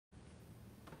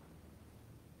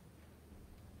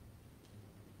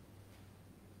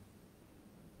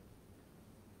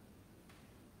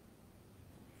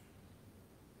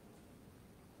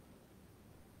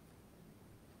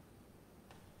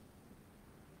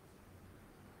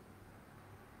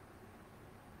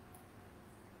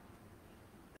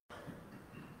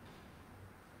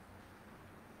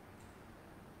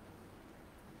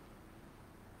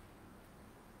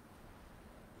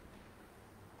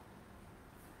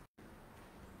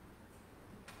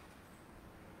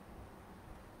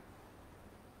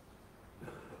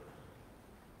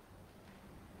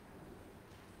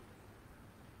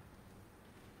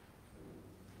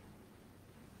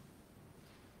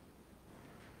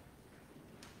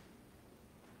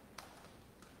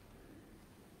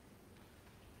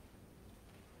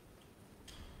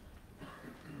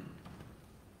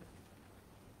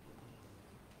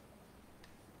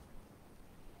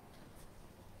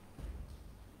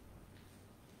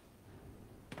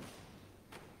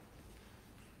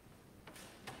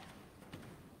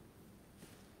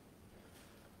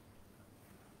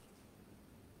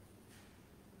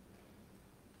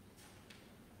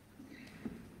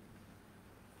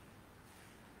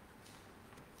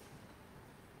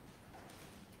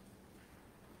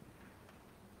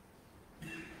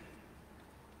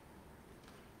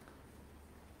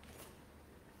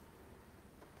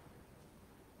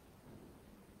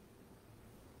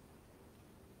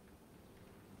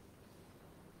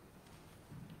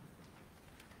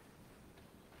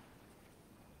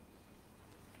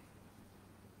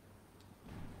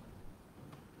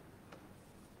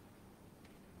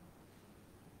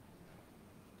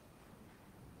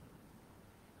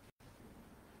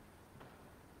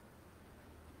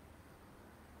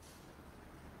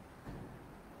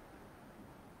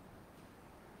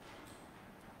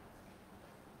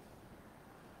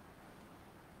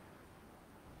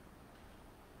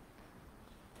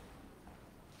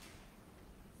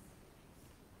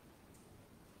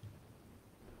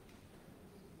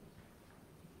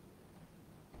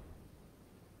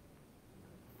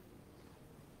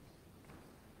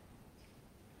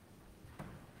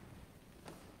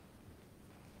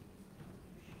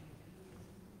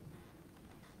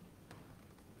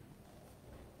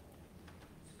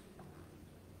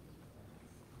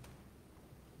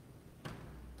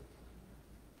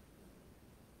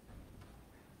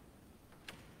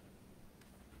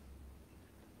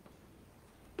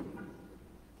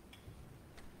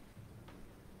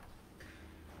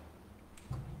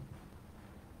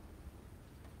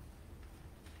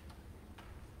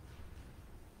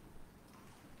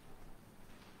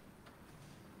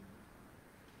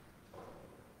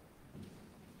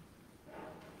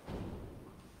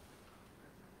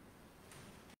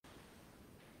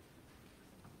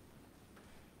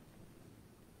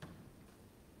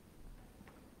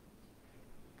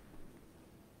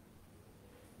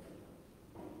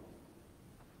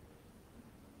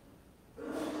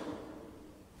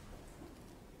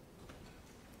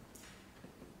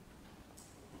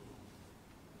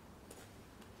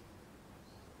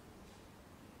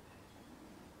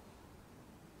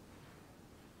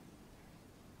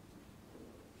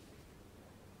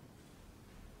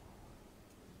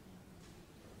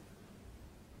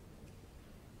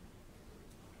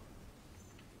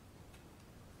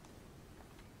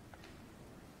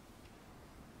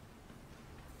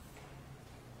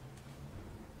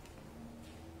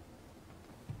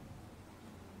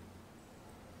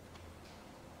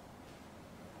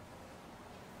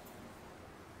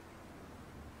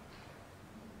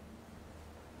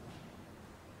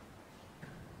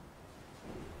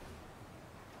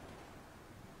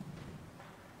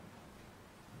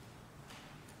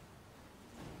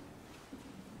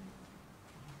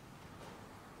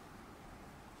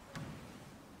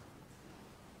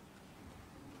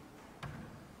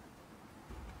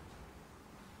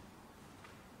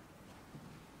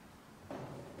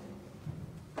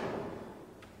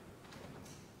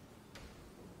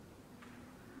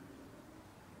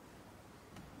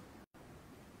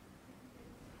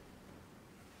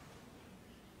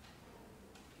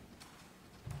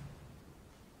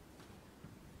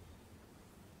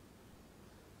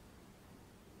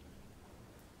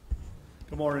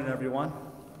morning, everyone.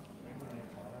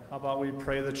 How about we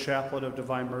pray the Chaplet of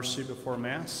Divine Mercy before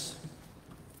Mass?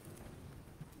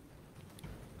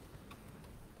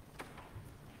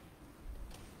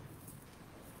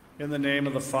 In the name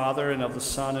of the Father, and of the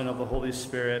Son, and of the Holy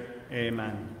Spirit,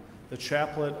 amen. The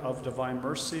Chaplet of Divine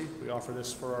Mercy, we offer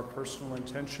this for our personal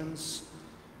intentions,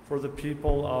 for the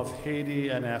people of Haiti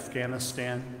and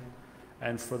Afghanistan,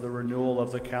 and for the renewal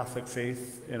of the Catholic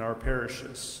faith in our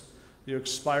parishes. You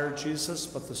expired Jesus,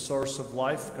 but the source of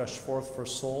life gushed forth for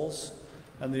souls,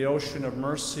 and the ocean of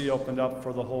mercy opened up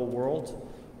for the whole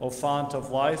world. O font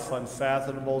of life,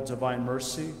 unfathomable divine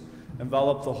mercy,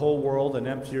 envelop the whole world and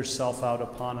empty yourself out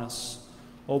upon us.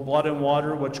 O blood and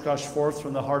water which gush forth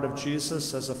from the heart of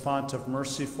Jesus as a font of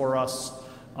mercy for us,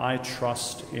 I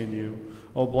trust in you.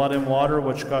 O blood and water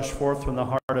which gush forth from the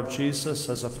heart of Jesus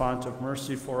as a font of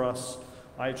mercy for us,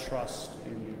 I trust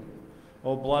in you.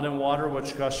 O blood and water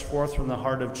which gush forth from the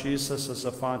heart of Jesus as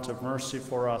a font of mercy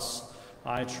for us,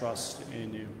 I trust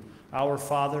in you. Our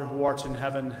Father, who art in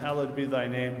heaven, hallowed be thy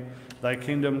name. Thy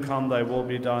kingdom come, thy will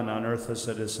be done on earth as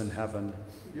it is in heaven.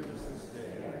 Give us this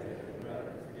day our daily bread,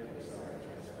 and forgive us our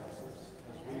trespasses,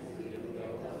 as we forgive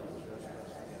those who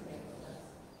trespass against us.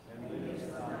 And lead us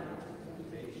not into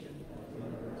temptation, but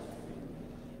deliver us from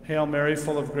evil. Hail Mary,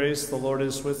 full of grace, the Lord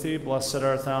is with thee. Blessed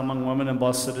art thou among women, and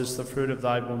blessed is the fruit of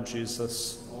thy womb,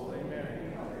 Jesus. Holy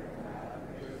Mary, Mother of God,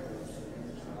 pray for us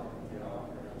sinners, now and at the hour of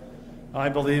our death. I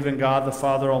believe in God, the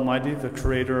Father Almighty, the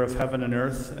creator of heaven and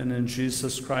earth, and in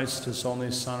Jesus Christ, his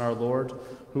only Son, our Lord,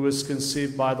 who was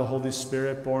conceived by the Holy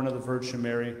Spirit, born of the Virgin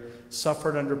Mary,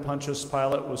 suffered under Pontius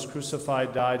Pilate, was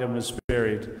crucified, died, and was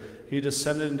buried. He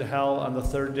descended into hell. On the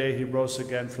third day he rose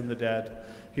again from the dead.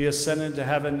 He ascended into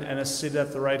heaven and is seated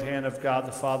at the right hand of God,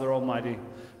 the Father Almighty.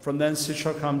 From thence he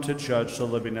shall come to judge the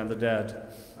living and the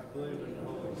dead. I believe in the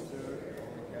Holy Spirit, the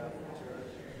Holy Catholic Church,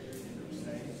 the communion of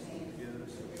saints, the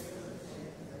forgiveness of sins,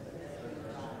 the resurrection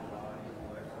of the body, and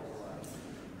life everlasting.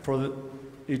 For the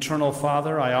eternal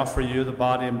Father, I offer you the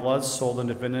body and blood, soul, and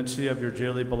divinity of your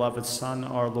dearly beloved Son,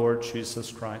 our Lord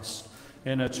Jesus Christ,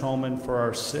 in atonement for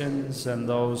our sins and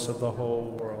those of the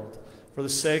whole world. For the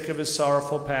sake of his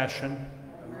sorrowful passion,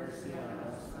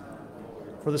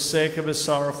 for the sake of his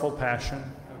sorrowful passion,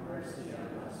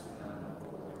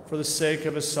 for the sake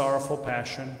of his sorrowful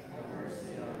passion,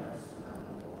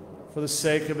 for the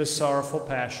sake of his sorrowful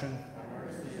passion,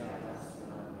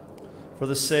 for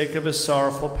the sake of his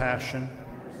sorrowful passion,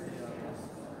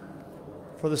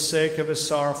 for the sake of his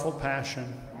sorrowful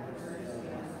passion,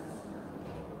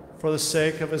 for the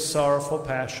sake of his sorrowful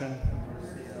passion,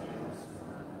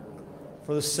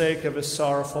 for the sake of his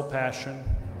sorrowful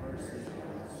passion,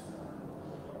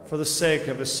 for the sake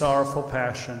of his sorrowful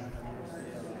passion,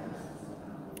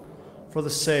 for the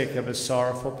sake of his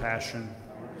sorrowful passion.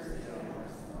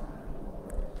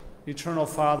 Eternal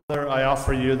Father, I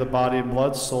offer you the body and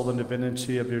blood, soul, and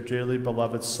divinity of your dearly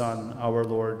beloved Son, our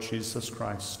Lord Jesus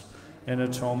Christ, in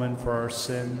atonement for our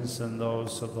sins and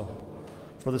those of the whole.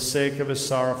 For the sake of his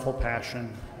sorrowful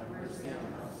passion,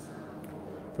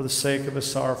 for the sake of his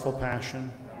sorrowful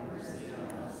passion,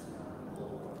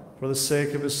 for the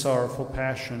sake of his sorrowful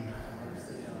passion,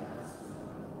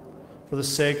 for the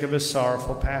sake of his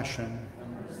sorrowful passion,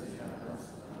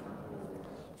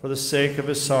 for the sake of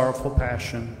his sorrowful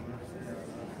passion,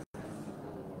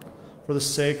 for the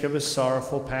sake of his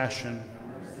sorrowful passion,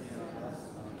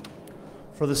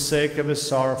 for the sake of his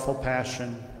sorrowful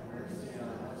passion,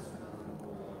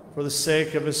 for the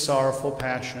sake of his sorrowful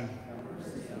passion,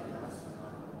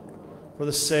 for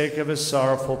the sake of his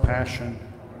sorrowful passion,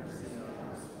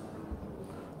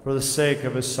 for the sake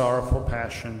of his sorrowful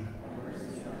passion.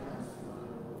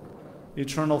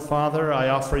 Eternal Father, I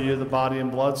offer you the body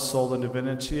and blood, soul, and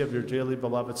divinity of your dearly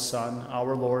beloved Son,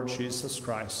 our Lord Jesus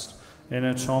Christ, in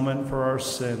atonement for our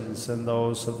sins and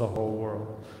those of the whole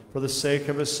world. For the sake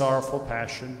of his sorrowful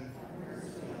passion,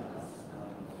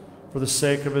 for the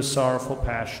sake of his sorrowful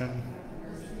passion,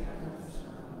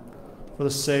 for the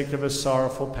sake of his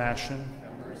sorrowful passion,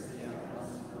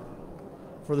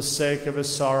 for the sake of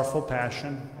his sorrowful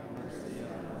passion,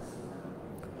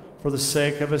 for the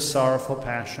sake of his sorrowful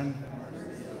passion,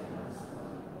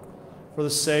 for the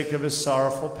sake of his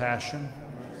sorrowful passion,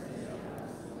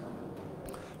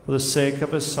 for the sake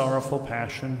of his sorrowful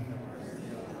passion,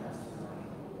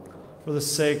 for the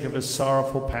sake of his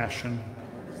sorrowful passion,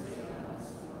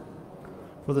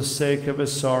 for the sake of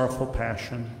his sorrowful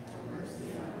passion,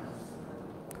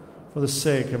 for the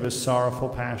sake of his sorrowful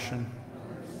passion.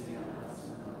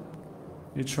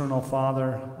 Eternal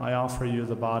Father, I offer you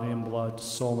the body and blood,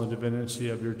 soul, and divinity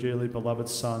of your dearly beloved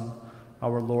Son,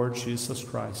 our Lord Jesus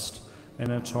Christ, an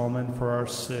atonement for our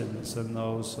sins and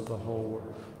those of the whole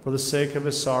world. For the sake of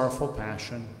his sorrowful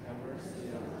passion,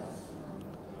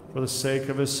 for the sake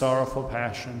of his sorrowful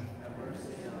passion,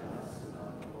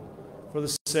 for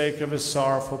the sake of his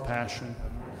sorrowful passion,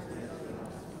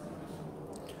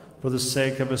 for the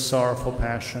sake of his sorrowful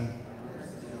passion,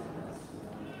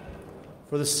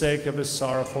 for the sake of his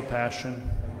sorrowful passion,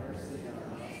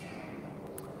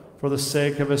 for the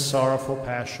sake of his sorrowful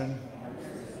passion,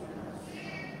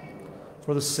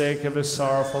 for the sake of his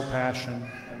sorrowful passion,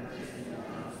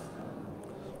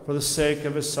 for the sake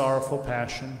of his sorrowful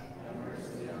passion,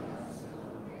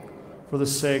 for the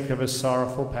sake of his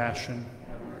sorrowful passion,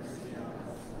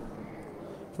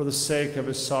 for the sake of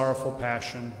his sorrowful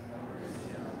passion.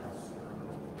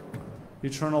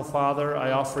 Eternal Father,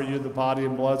 I offer you the body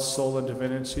and blood, soul, and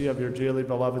divinity of your dearly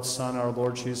beloved Son, our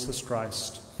Lord Jesus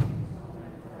Christ.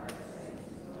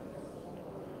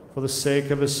 For the sake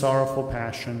of his sorrowful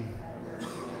passion,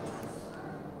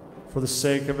 for the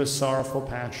sake of his sorrowful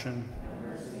passion,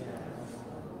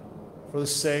 for the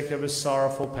sake of his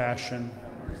sorrowful passion,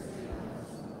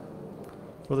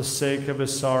 for the sake of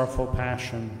his sorrowful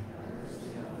passion,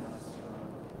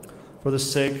 for the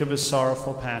sake of his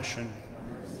sorrowful passion,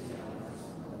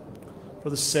 for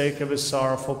the sake of his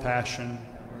sorrowful passion,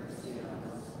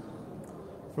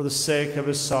 for the sake of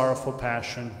his sorrowful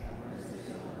passion,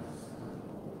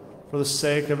 for the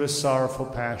sake of his sorrowful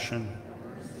passion,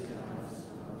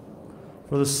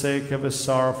 for the sake of his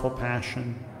sorrowful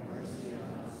passion,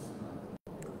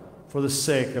 for the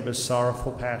sake of his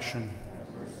sorrowful passion.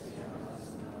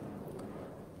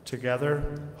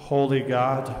 Together, Holy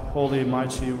God, Holy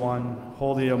Mighty One,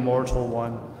 Holy Immortal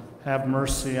One, have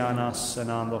mercy on us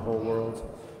and on the whole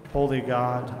world. Holy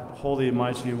God, Holy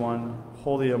Mighty One,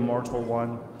 Holy Immortal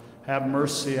One, have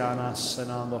mercy on us and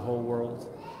on the whole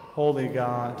world. Holy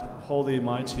God, Holy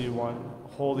Mighty One,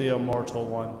 Holy Immortal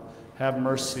One, have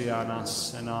mercy on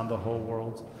us and on the whole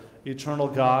world. Eternal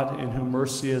God, in whom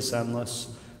mercy is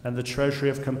endless and the treasury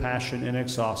of compassion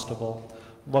inexhaustible,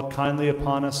 look kindly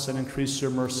upon us and increase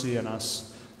your mercy in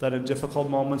us, that in difficult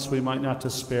moments we might not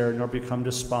despair nor become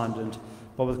despondent,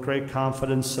 but with great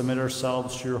confidence submit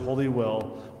ourselves to your holy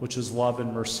will, which is love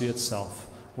and mercy itself.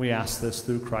 We ask this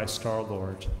through Christ our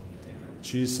Lord.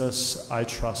 Jesus, I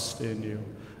trust in you.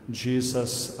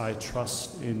 Jesus, I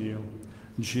trust in you.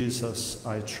 Jesus,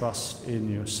 I trust in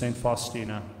you. Saint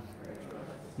Faustina,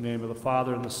 in the name of the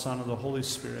Father, and the Son, and the Holy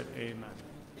Spirit, amen.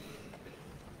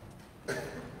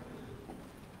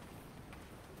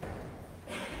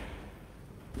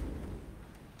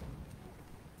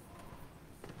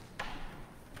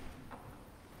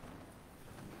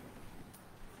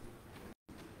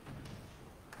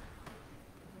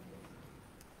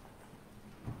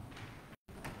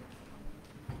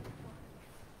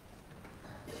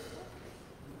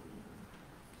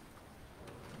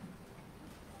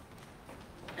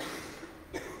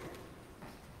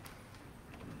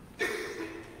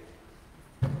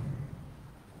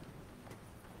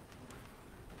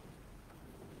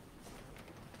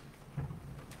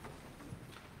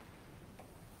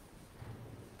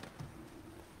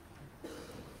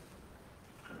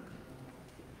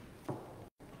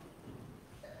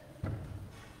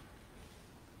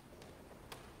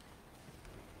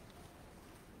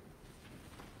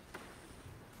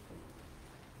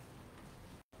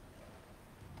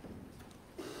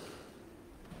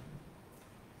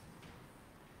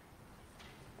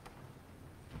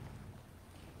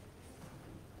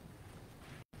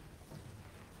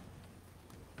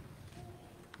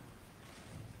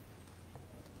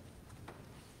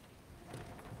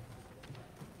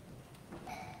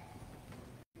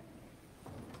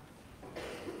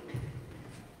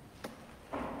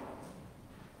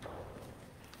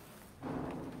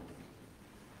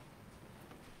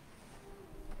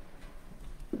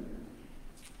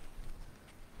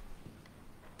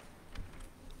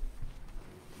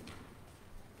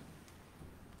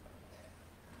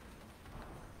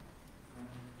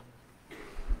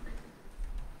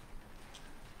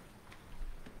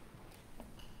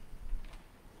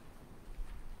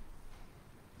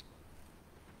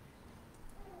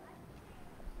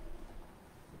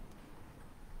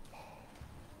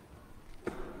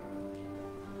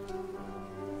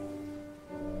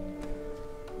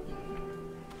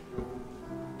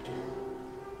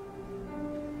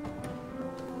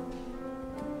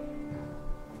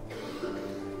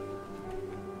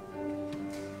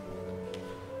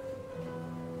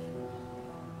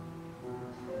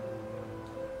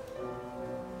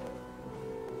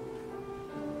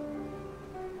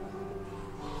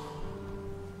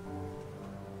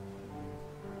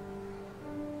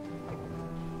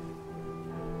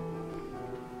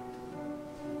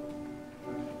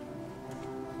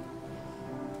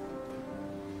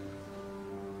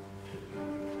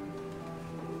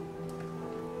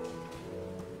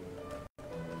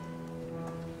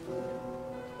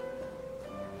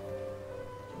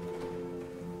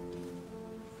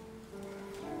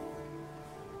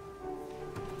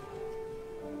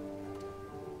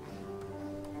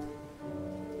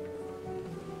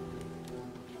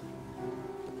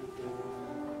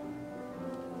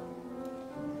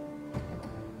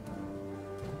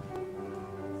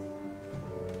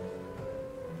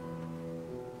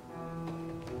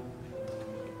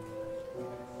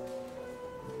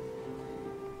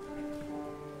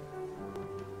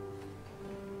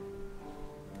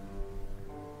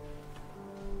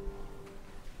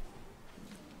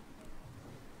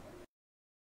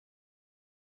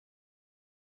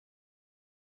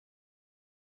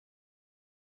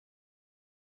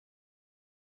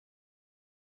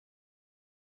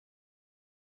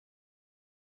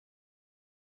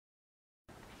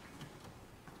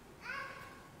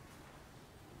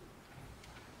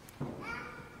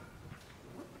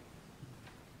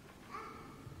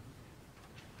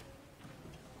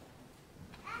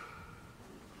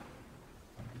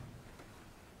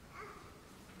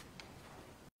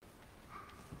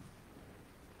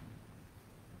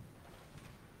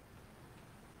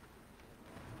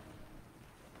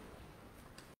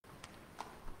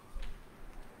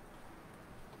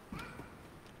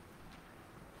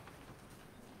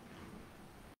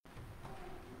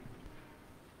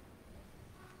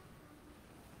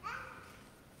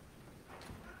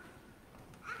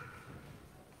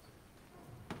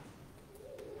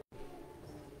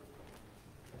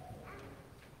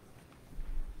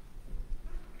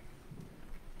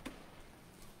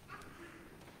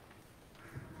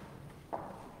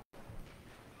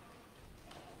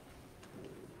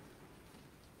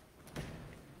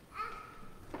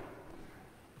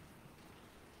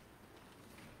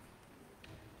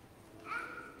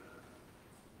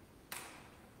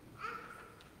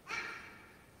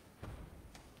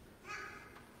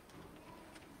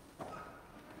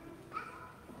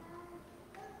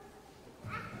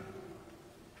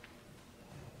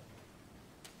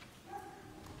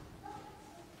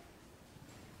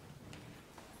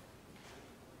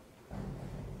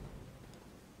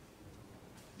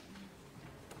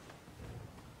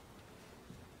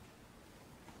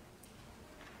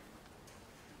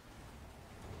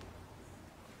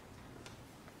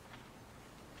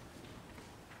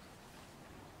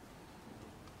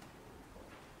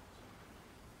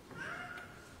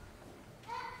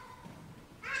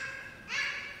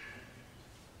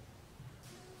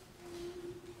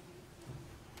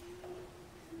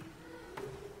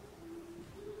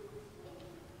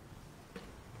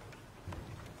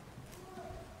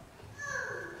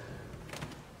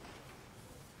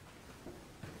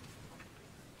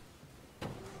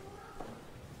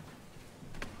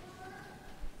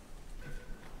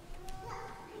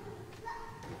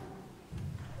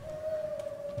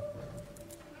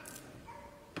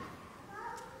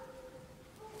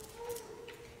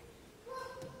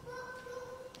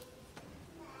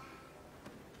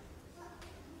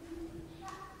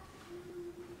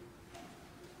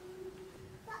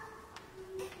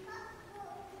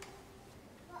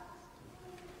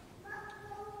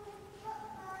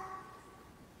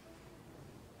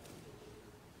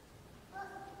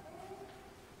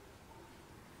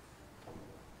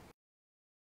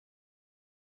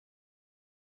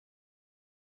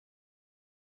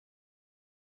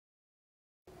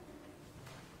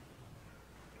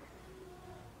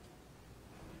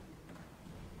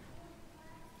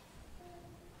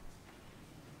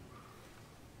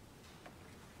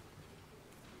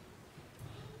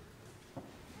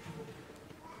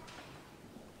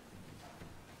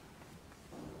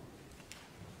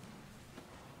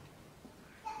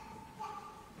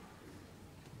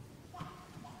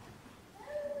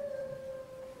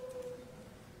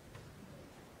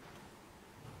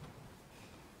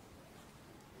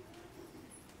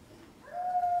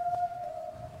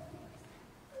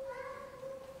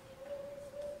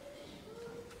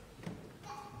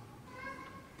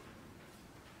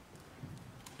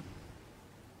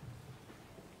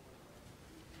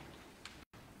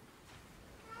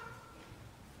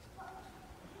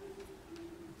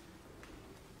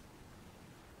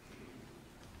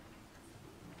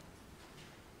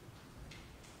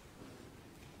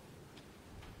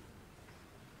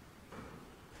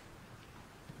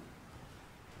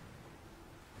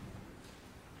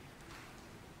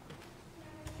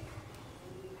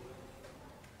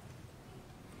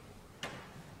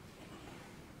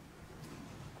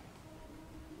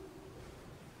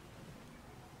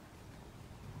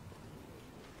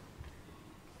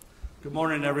 Good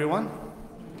morning, everyone.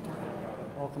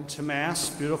 Welcome to Mass.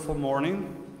 Beautiful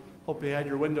morning. Hope you had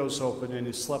your windows open and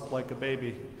you slept like a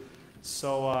baby.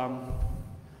 So,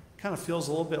 kind of feels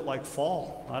a little bit like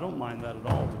fall. I don't mind that at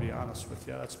all, to be honest with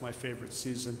you. That's my favorite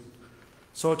season.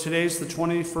 So today's the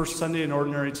 21st Sunday in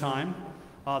Ordinary Time.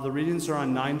 The readings are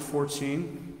on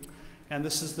 9:14, and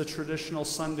this is the traditional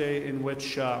Sunday in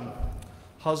which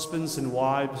husbands and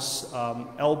wives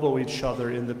elbow each other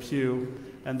in the pew,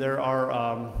 and there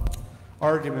are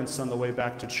arguments on the way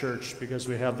back to church because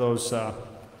we have those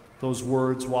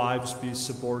words, wives be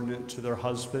subordinate to their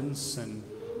husbands and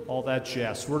all that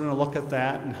jazz. We're going to look at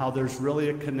that and how there's really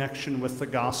a connection with the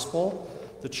gospel.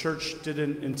 The church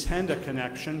didn't intend a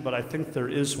connection, but I think there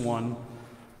is one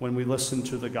when we listen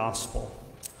to the gospel.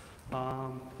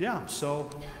 I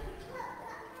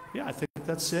think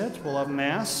that's it. We'll have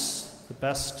Mass, the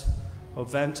best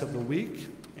event of the week,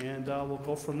 and we'll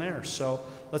go from there. So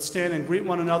let's stand and greet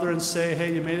one another and say,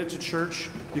 hey, you made it to church,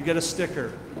 you get a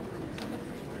sticker.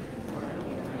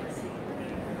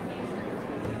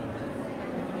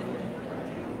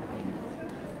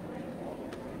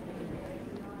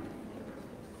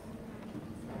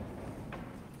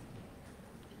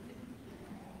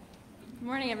 Good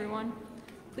morning, everyone.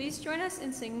 Please join us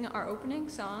in singing our opening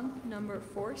song, number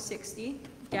 460,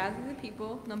 Gather the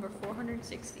People, number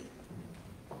 460.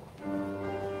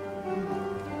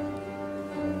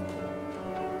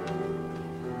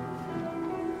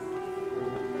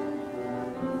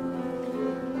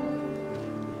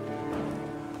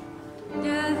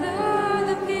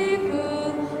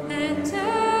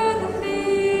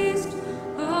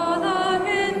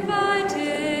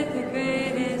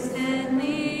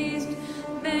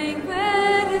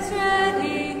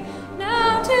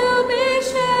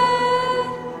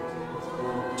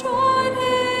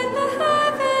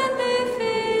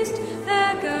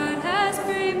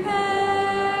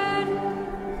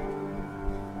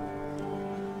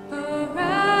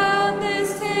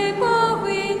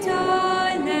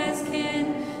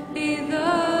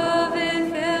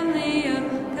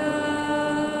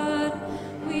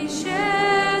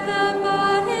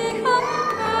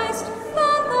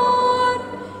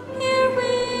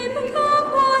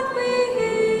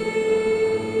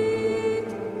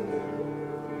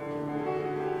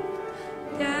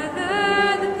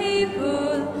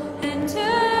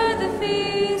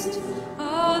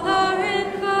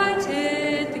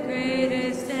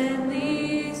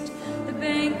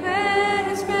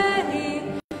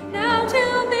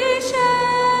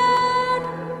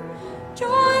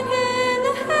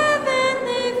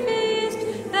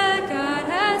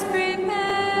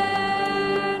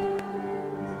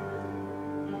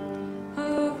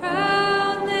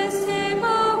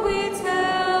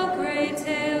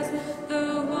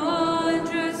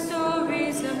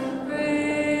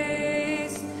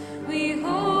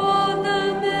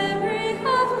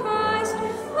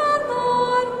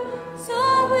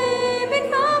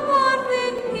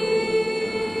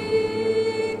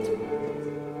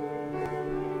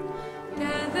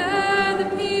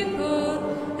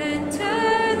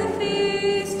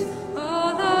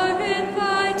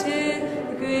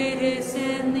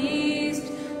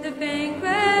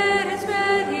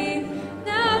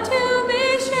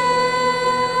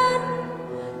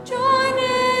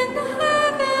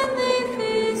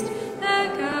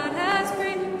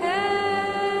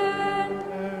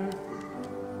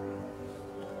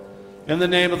 In the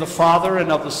name of the Father,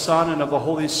 and of the Son, and of the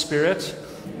Holy Spirit,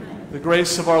 the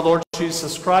grace of our Lord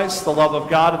Jesus Christ, the love of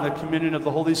God, and the communion of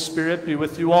the Holy Spirit be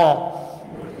with you all.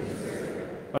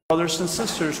 My brothers and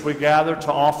sisters, we gather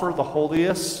to offer the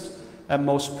holiest and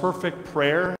most perfect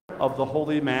prayer of the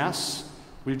Holy Mass.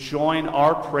 We join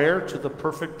our prayer to the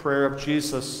perfect prayer of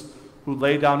Jesus, who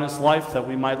laid down his life that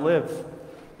we might live.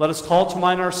 Let us call to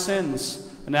mind our sins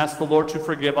and ask the Lord to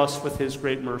forgive us with his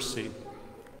great mercy.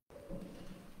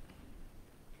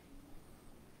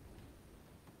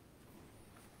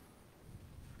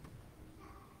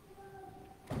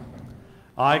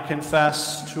 I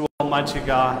confess to Almighty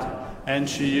God and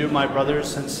to you, my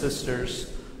brothers and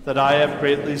sisters, that I have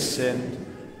greatly sinned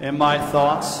in my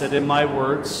thoughts and in my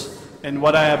words, in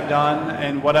what I have done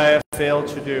and what I have failed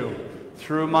to do,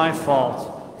 through my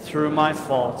fault, through my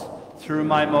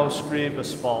most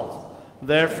grievous fault.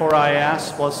 Therefore I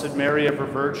ask Blessed Mary, ever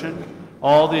Virgin,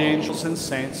 all the angels and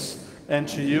saints, and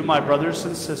to you, my brothers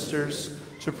and sisters,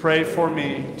 to pray for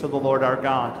me to the Lord our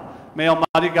God. May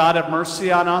Almighty God have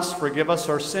mercy on us, forgive us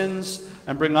our sins,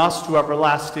 and bring us to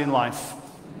everlasting life.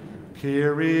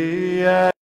 Kyrie.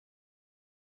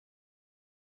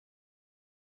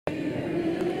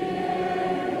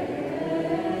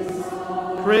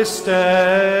 Christe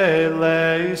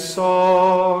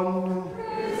eleison.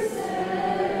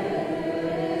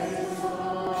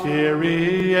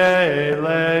 Kyrie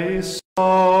eleison.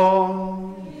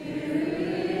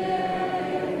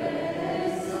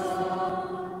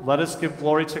 Let us give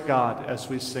glory to God as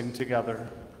we sing together.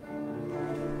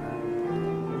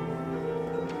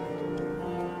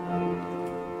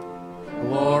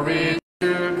 Glory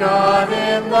to God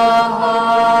in the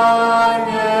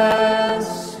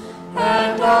highest,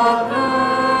 and on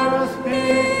earth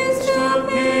peace to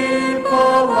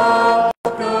people of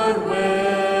good will.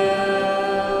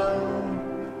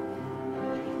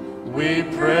 We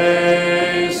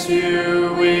praise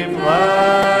you, we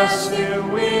bless you,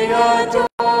 we adore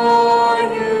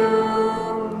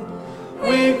you,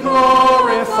 we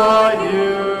glorify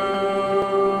you.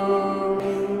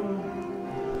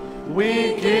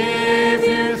 We give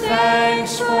you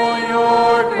thanks for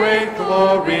your great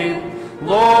glory,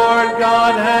 Lord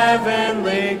God,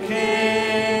 heavenly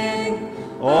King,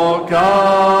 O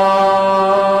God,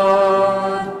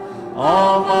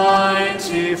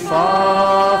 Almighty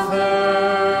Father,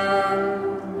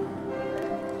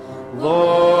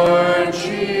 Lord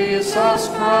Jesus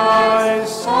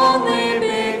Christ, only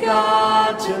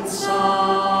begotten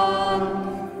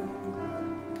Son,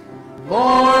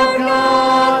 Lord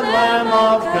God, Lamb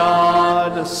of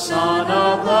God, Son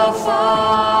of the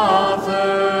Father,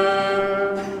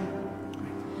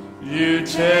 you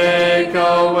take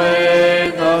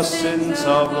away the sins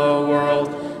of the world,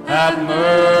 have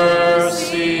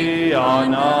mercy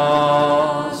on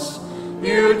us.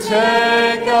 You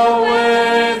take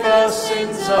away the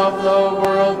sins of the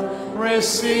world,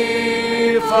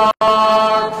 receive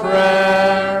our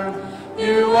prayer.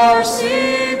 You are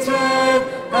seated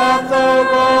at the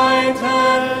right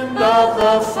hand of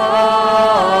the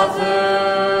Father.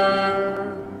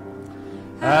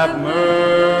 Have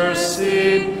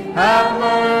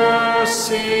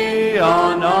mercy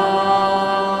on us.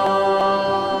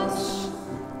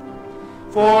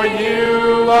 For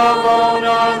you alone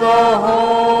are the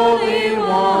Holy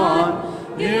One,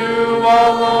 you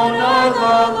alone are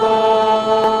the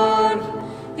Lord,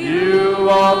 you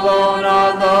alone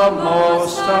are the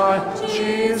Most High,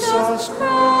 Jesus Christ,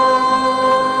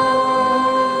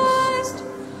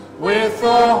 with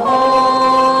the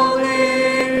Holy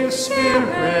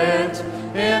Spirit,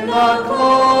 in the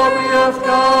glory of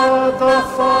God the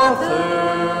Father.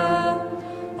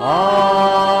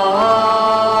 Amen.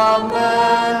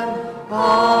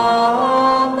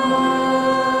 Amen.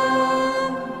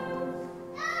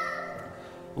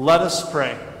 Let us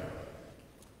pray.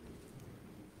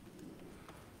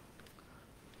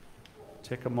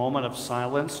 Take a moment of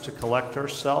silence to collect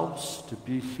ourselves, to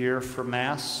be here for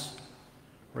Mass.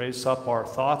 Raise up our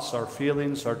thoughts, our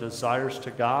feelings, our desires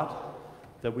to God,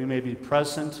 that we may be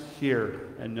present here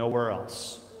and nowhere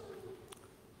else.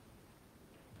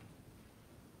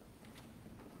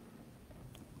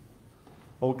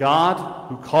 O God,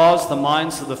 who caused the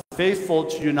minds of the faithful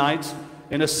to unite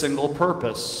in a single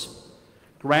purpose,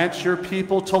 grant your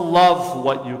people to love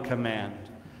what you command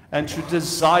and to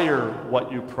desire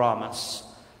what you promise,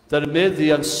 that amid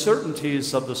the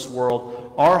uncertainties of this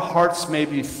world, our hearts may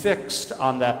be fixed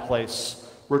on that place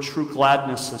where true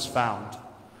gladness is found.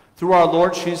 Through our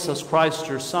Lord Jesus Christ,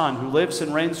 your Son, who lives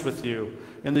and reigns with you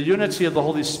in the unity of the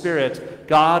Holy Spirit,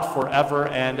 God forever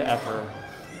and ever.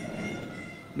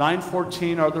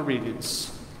 9:14 are the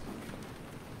readings.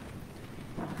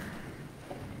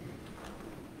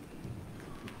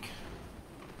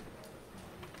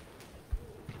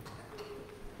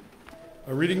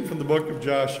 A reading from the book of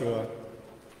Joshua.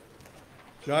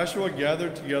 Joshua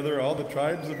gathered together all the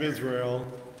tribes of Israel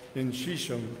in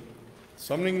Shechem,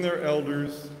 summoning their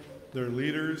elders, their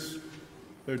leaders,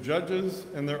 their judges,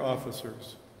 and their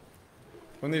officers.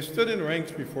 When they stood in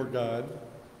ranks before God,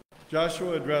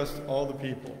 Joshua addressed all the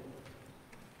people.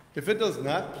 If it does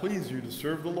not please you to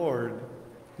serve the Lord,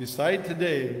 decide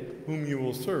today whom you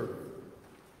will serve.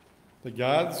 The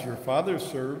gods your fathers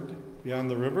served beyond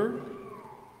the river,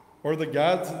 or the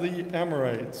gods of the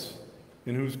Amorites,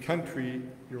 in whose country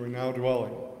you are now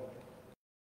dwelling.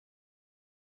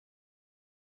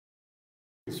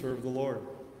 Serve the Lord.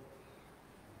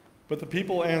 But the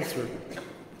people answered,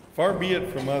 far be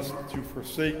it from us to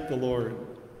forsake the Lord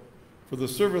for the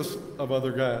service of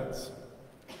other gods.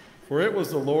 For it was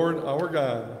the Lord our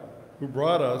God who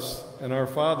brought us and our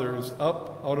fathers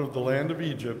up out of the land of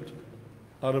Egypt,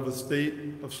 out of a state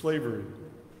of slavery.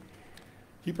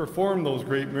 He performed those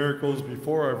great miracles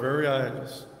before our very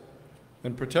eyes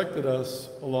and protected us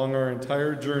along our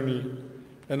entire journey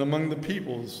and among the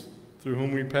peoples through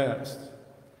whom we passed.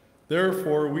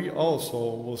 Therefore, we also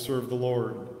will serve the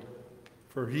Lord,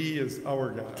 for he is our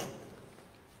God.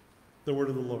 The word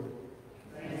of the Lord.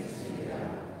 Thanks be to God.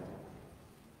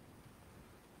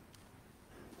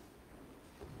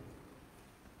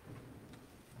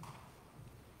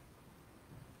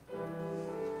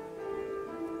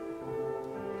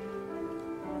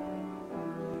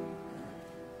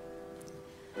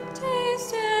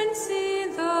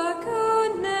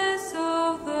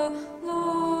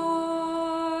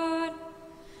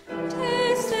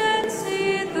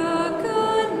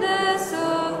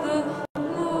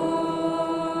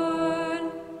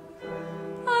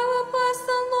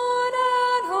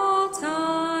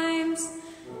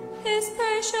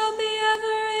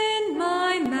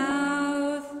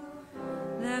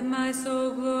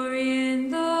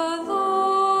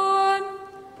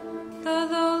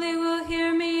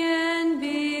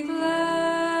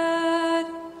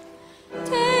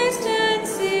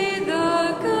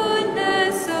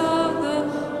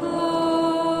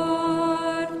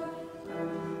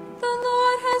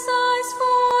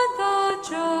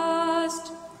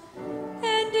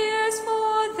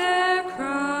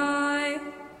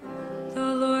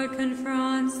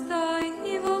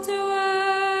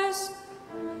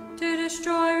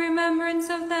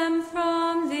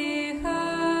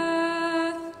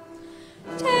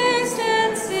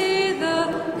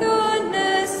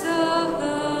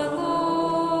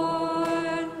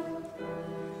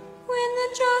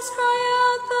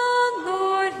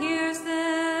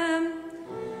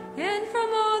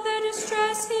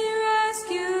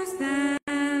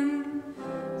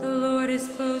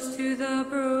 the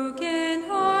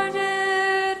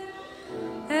brokenhearted,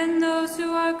 and those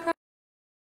who are crying.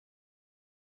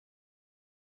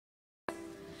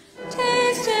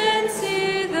 Taste and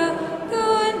see the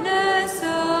goodness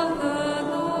of the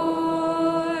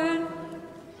Lord.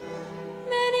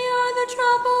 Many are the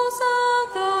troubles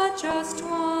of the just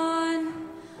one,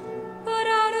 but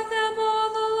out of them all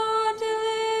the Lord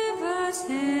delivers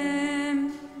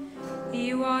him.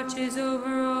 He watches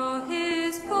over all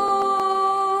his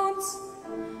bones,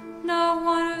 not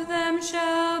one of them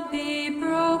shall be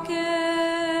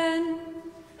broken.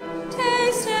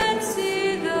 Taste and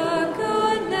see the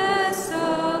goodness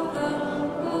of the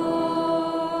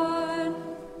Lord.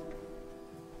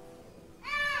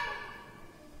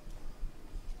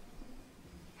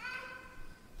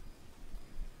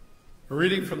 A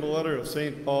reading from the letter of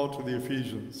St. Paul to the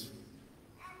Ephesians.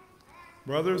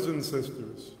 Brothers and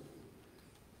sisters,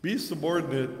 be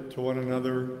subordinate to one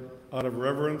another out of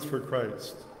reverence for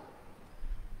Christ.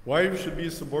 Wives should be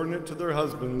subordinate to their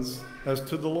husbands as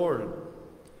to the Lord.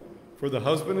 For the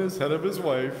husband is head of his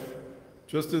wife,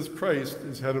 just as Christ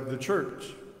is head of the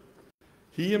church,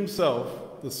 he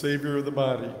himself the Savior of the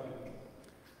body.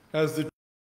 As the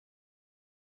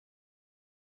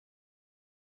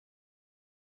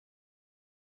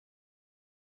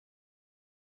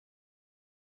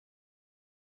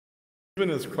even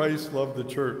as Christ loved the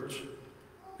church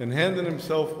and handed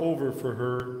himself over for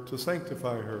her to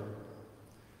sanctify her,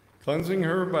 cleansing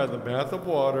her by the bath of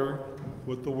water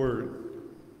with the word,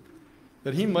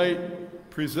 that he might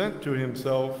present to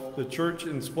himself the church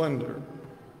in splendor,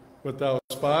 without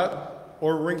spot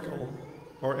or wrinkle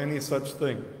or any such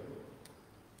thing,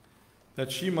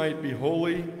 that she might be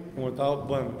holy and without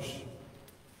blemish.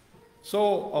 So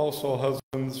also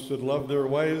husbands should love their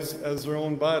wives as their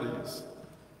own bodies.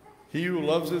 He who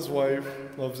loves his wife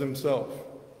loves himself.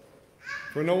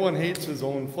 For no one hates his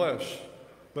own flesh,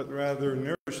 but rather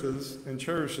nourishes and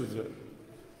cherishes it,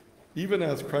 even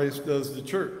as Christ does the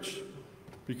church,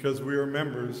 because we are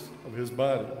members of his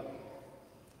body.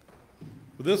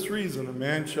 For this reason, a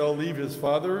man shall leave his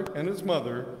father and his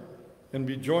mother and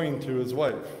be joined to his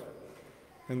wife,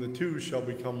 and the two shall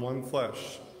become one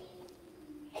flesh.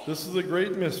 This is a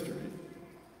great mystery,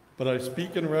 but I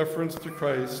speak in reference to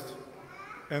Christ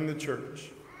and the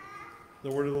church. The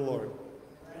word of the Lord.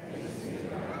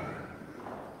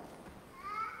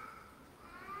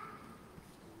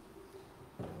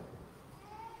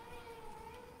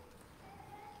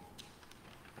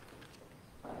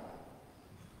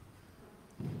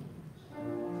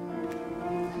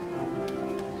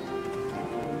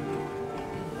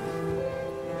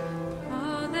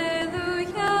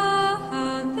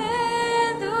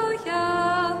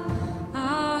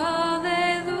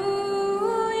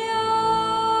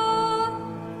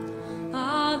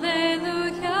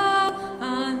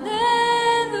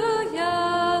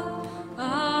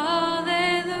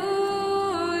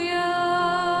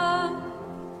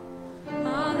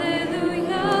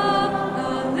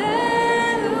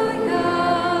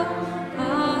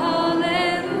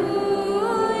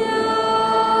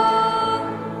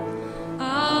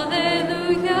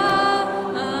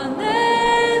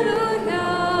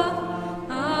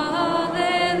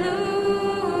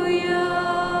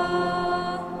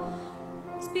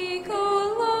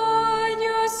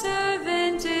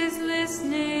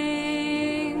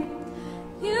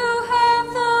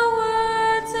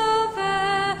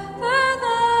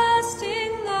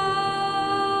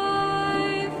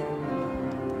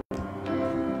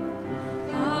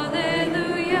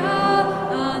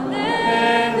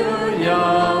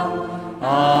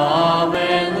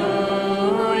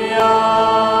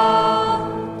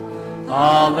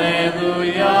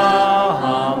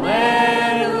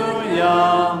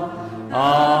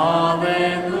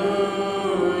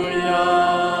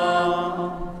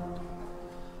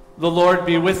 The Lord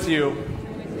be with you.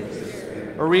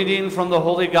 A reading from the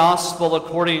Holy Gospel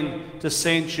according to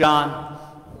St. John.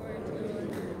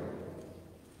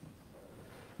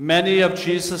 Many of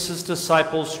Jesus'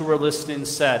 disciples who were listening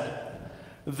said,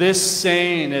 "This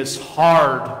saying is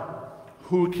hard.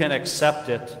 Who can accept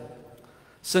it?"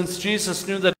 Since Jesus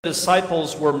knew that the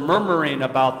disciples were murmuring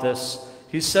about this,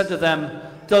 he said to them,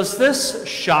 "Does this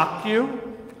shock you?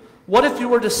 What if you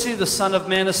were to see the Son of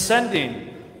Man ascending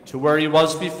to where he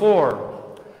was before?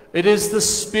 It is the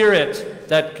Spirit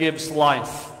that gives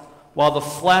life, while the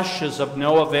flesh is of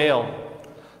no avail.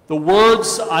 The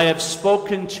words I have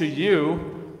spoken to you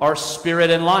are spirit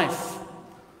and life,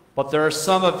 but there are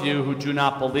some of you who do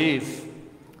not believe."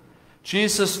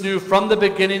 Jesus knew from the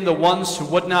beginning the ones who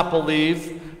would not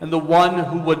believe and the one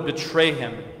who would betray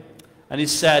him. And he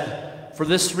said, "For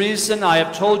this reason I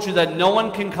have told you that no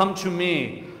one can come to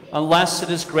me unless it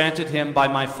is granted him by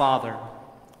my Father.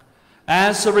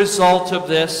 As a result of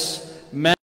this,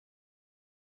 men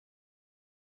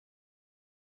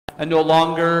and no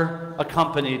longer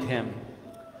accompanied him.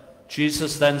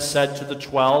 Jesus then said to the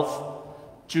 12,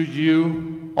 "Do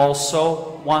you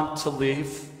also want to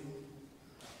leave?"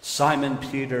 Simon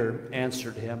Peter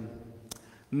answered him,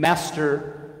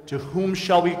 "Master, to whom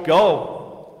shall we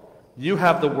go? You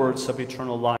have the words of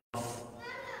eternal life.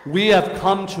 We have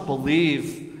come to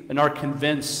believe and are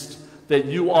convinced that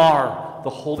you are the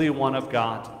Holy One of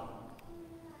God."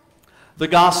 The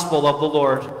Gospel of the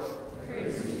Lord.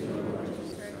 Praise to you, Lord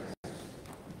Jesus Christ.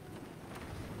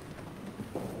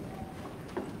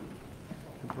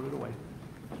 Put it away.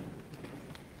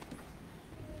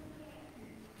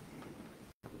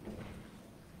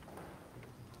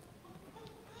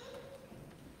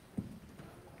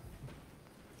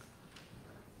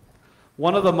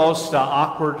 One of the most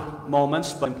awkward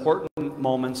moments, but important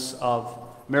moments of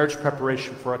marriage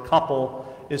preparation for a couple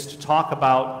is to talk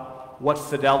about what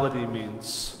fidelity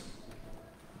means.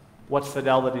 What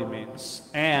fidelity means.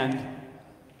 And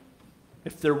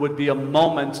if there would be a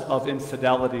moment of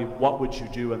infidelity, what would you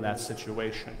do in that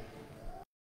situation?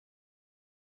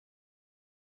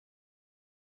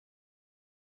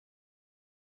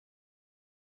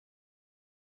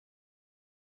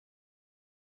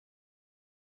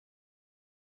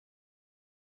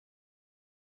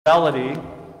 Fidelity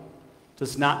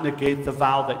does not negate the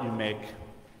vow that you make.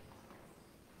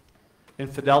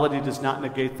 Infidelity does not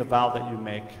negate the vow that you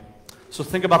make. So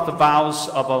think about the vows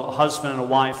of a husband and a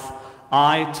wife.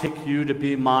 I take you to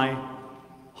be my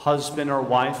husband or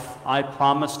wife. I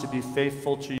promise to be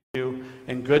faithful to you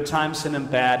in good times and in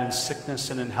bad, in sickness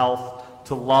and in health,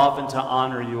 to love and to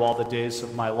honor you all the days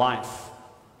of my life.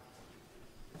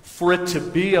 For it to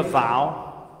be a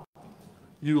vow,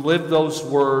 you live those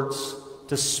words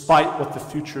despite what the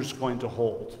future is going to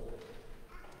hold.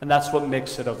 And that's what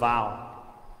makes it a vow.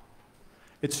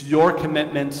 It's your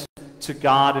commitment to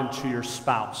God and to your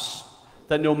spouse,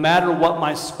 that no matter what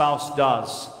my spouse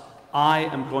does, I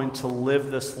am going to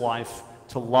live this life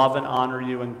to love and honor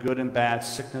you in good and bad,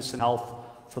 sickness and health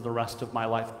for the rest of my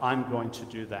life. I'm going to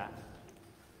do that.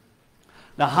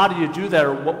 Now, how do you do that,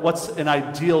 or what's an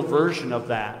ideal version of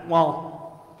that? Well,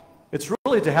 it's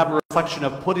really to have a reflection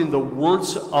of putting the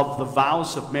words of the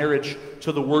vows of marriage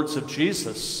to the words of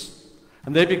Jesus.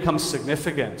 And they become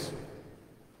significant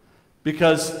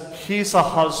because he's a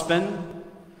husband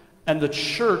and the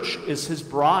church is his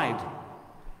bride.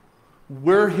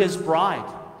 We're his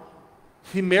bride.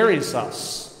 He marries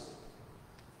us.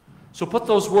 So put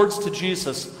those words to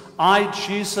Jesus. I,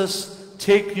 Jesus,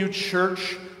 take you,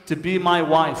 church, to be my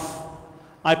wife.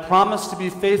 I promise to be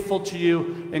faithful to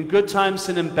you in good times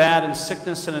and in bad, in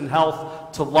sickness and in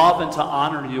health, to love and to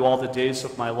honor you all the days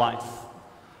of my life.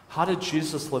 How did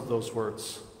Jesus live those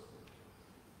words?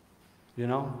 You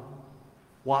know?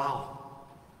 Wow.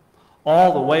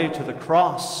 All the way to the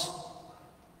cross.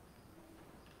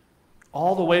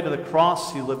 All the way to the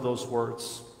cross, he lived those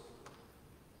words.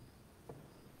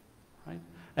 Right?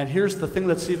 And here's the thing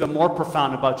that's even more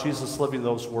profound about Jesus living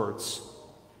those words.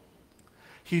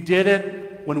 He did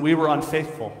it when we were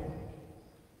unfaithful.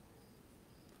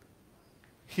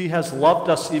 He has loved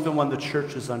us even when the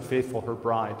church is unfaithful, her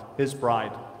bride, his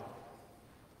bride.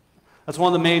 That's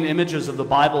one of the main images of the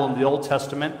Bible in the Old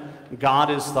Testament. God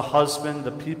is the husband,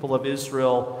 the people of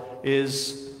Israel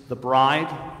is the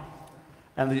bride.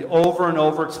 And the over and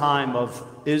over time of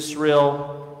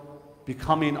Israel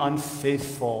becoming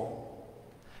unfaithful.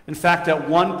 In fact, at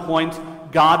one point,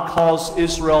 God calls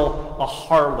Israel a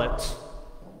harlot.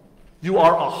 You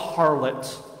are a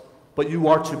harlot, but you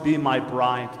are to be my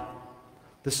bride.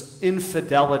 This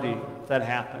infidelity that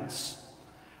happens.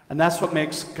 And that's what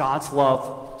makes God's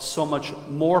love so much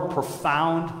more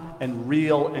profound and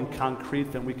real and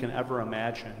concrete than we can ever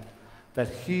imagine. That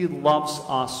he loves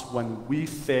us when we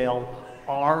fail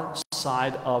our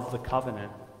side of the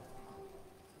covenant.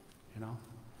 You know?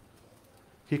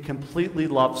 He completely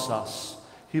loves us.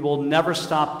 He will never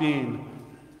stop being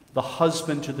the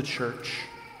husband to the church.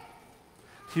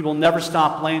 He will never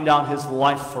stop laying down his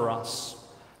life for us.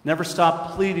 Never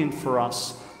stop pleading for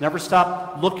us. Never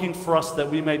stop looking for us that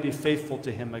we may be faithful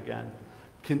to him again.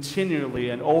 Continually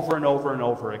and over and over and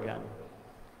over again.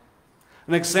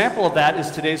 An example of that is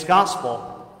today's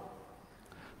gospel.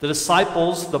 The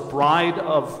disciples, the bride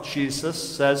of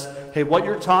Jesus, says, hey, what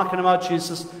you're talking about,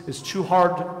 Jesus, is too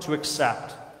hard to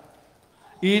accept.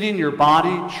 Eating your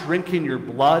body, drinking your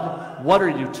blood, what are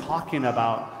you talking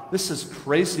about? This is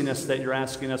craziness that you're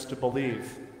asking us to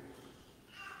believe.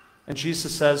 And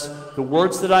Jesus says, the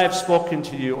words that I have spoken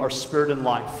to you are spirit and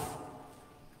life.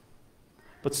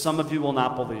 but some of you will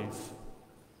not believe.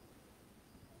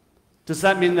 Does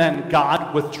that mean then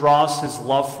God withdraws his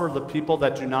love for the people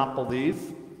that do not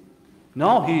believe?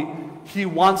 No, he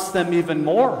wants them even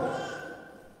more.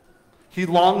 He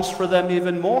longs for them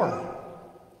even more.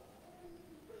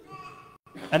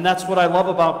 And that's what I love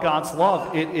about God's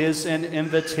love. It is an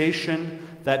invitation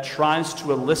that tries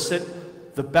to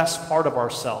elicit the best part of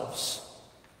ourselves,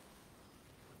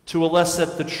 to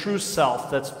elicit the true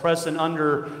self that's present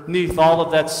underneath all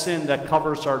of that sin that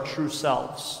covers our true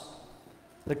selves.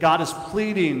 That God is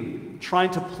pleading,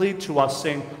 trying to plead to us,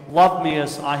 saying, love me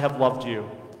as I have loved you.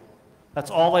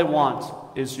 That's all I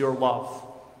want is your love.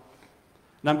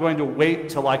 And I'm going to wait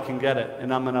till I can get it,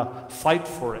 and I'm going to fight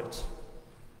for it.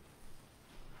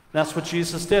 That's what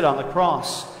Jesus did on the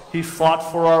cross. He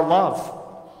fought for our love,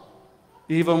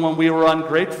 even when we were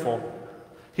ungrateful.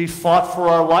 He fought for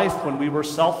our life when we were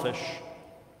selfish.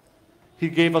 He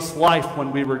gave us life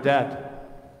when we were dead.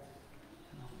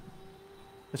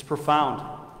 It's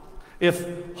profound. If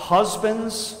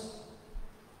husbands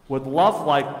would love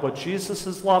like what Jesus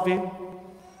is loving,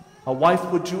 a wife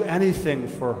would do anything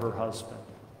for her husband.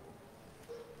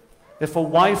 If a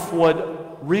wife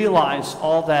would realize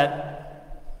all that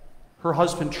her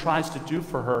husband tries to do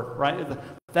for her, right?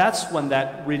 That's when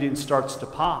that reading starts to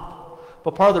pop.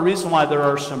 But part of the reason why there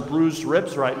are some bruised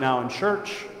ribs right now in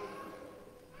church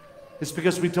is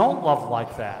because we don't love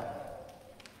like that.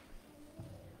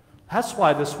 That's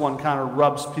why this one kind of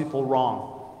rubs people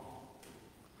wrong.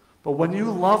 But when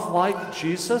you love like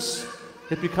Jesus,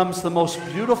 it becomes the most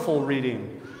beautiful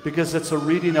reading because it's a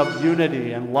reading of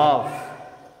unity and love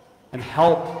and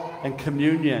help and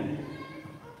communion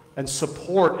and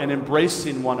support and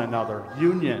embracing one another,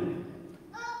 union.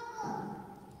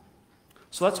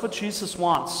 So that's what Jesus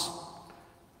wants.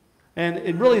 And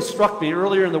it really struck me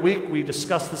earlier in the week, we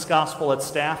discussed this gospel at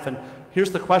staff, and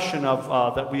here's the question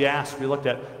that we asked, we looked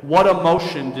at. What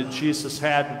emotion did Jesus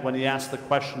have when he asked the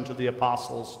question to the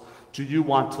apostles, do you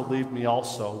want to leave me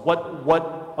also?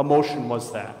 What emotion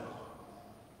was that?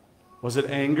 Was it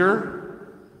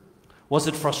anger? Was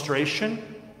it frustration?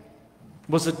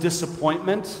 Was it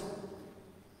disappointment?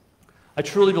 I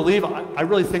truly believe, I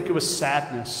really think it was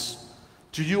sadness.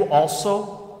 Do you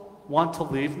also want to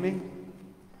leave me?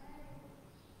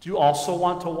 Do you also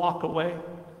want to walk away?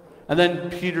 And then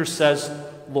Peter says,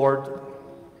 Lord,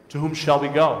 to whom shall we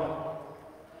go?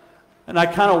 And I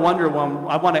kind of wonder when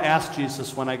I want to ask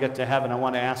Jesus when I get to heaven, I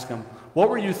want to ask him, what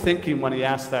were you thinking when he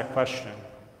asked that question?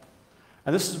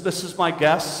 And this is my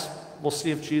guess. We'll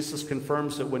see if Jesus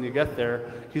confirms it when you get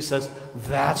there. He says,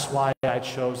 that's why I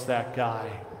chose that guy.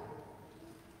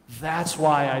 That's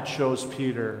why I chose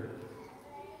Peter.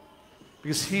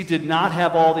 Because he did not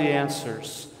have all the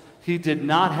answers. He did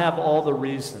not have all the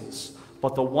reasons.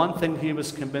 But the one thing he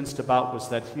was convinced about was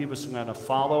that he was going to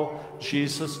follow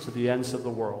Jesus to the ends of the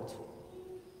world.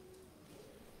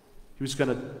 He was going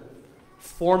to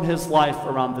form his life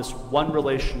around this one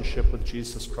relationship with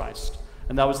Jesus Christ.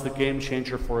 And that was the game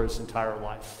changer for his entire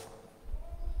life.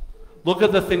 Look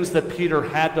at the things that Peter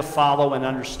had to follow and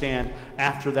understand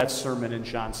after that sermon in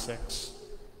John 6.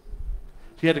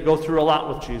 He had to go through a lot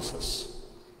with Jesus.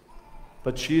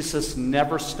 But Jesus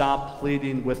never stopped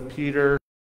pleading with Peter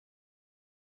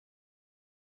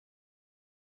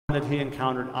that he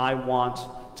encountered. I want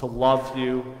to love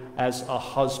you as a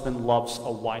husband loves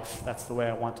a wife. That's the way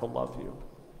I want to love you.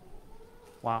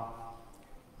 Wow.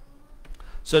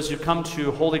 So as you come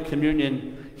to Holy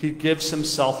Communion, he gives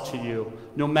himself to you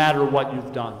no matter what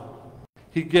you've done.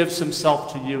 He gives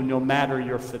himself to you no matter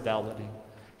your fidelity.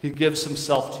 He gives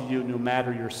himself to you no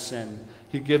matter your sin.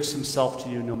 He gives himself to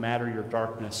you no matter your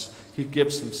darkness. He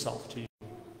gives himself to you.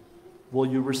 Will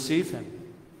you receive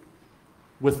him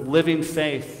with living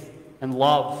faith and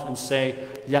love and say,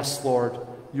 yes, Lord,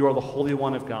 you are the Holy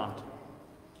One of God?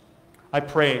 I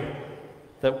pray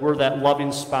that we're that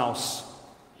loving spouse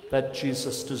that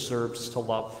Jesus deserves to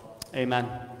love. Amen.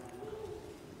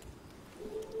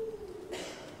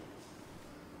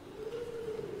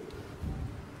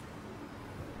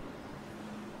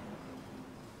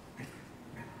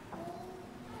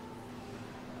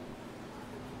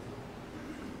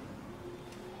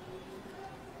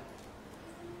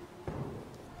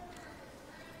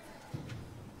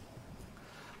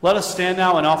 Let us stand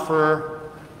now and offer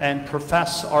and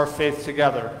profess our faith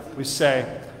together. We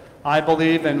say, I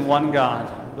believe in one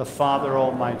God, the Father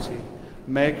Almighty,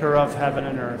 maker of heaven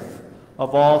and earth,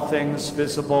 of all things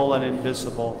visible and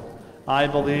invisible. I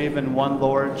believe in one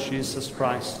Lord Jesus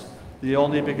Christ, the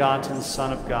only begotten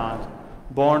Son of God,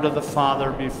 born of the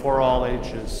Father before all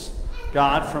ages,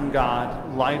 God from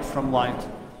God, light from light,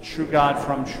 true God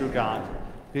from true God,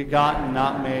 begotten,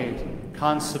 not made,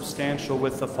 consubstantial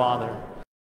with the Father.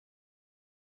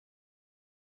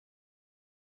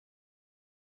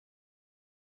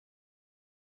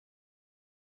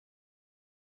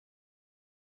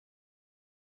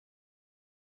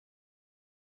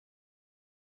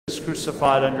 He was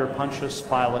crucified under Pontius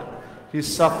Pilate. He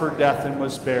suffered death and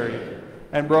was buried,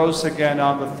 and rose again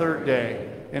on the third day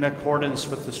in accordance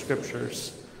with the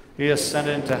Scriptures. He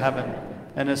ascended into heaven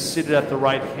and is seated at the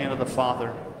right hand of the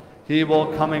Father. He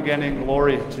will come again in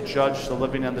glory to judge the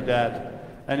living and the dead,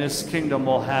 and his kingdom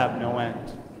will have no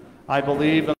end. I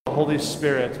believe in the Holy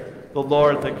Spirit, the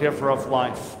Lord, the giver of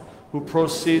life, who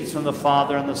proceeds from the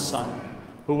Father and the Son,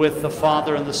 who with the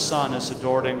Father and the Son is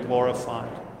adored and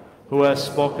glorified, who has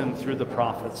spoken through the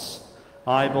prophets.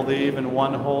 I believe in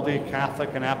one holy, Catholic,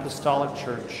 and Apostolic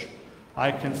Church.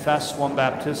 I confess one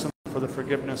baptism for the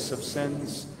forgiveness of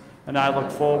sins, and I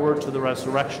look forward to the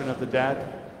resurrection of the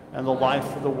dead and the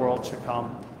life of the world to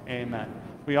come. Amen.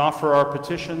 We offer our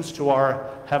petitions to our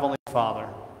Heavenly Father.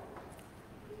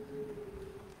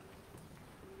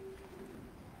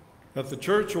 That the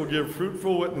Church will give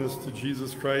fruitful witness to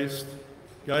Jesus Christ,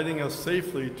 guiding us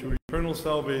safely to eternal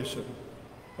salvation.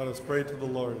 Let us pray to the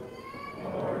Lord.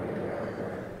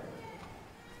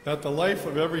 That the life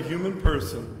of every human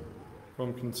person,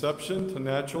 from conception to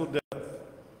natural death,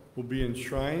 will be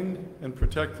enshrined and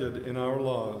protected in our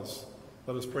laws.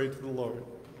 Let us pray to the Lord.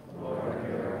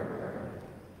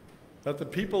 That the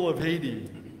people of Haiti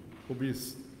will be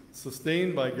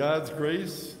sustained by God's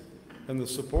grace and the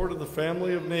support of the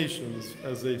family of nations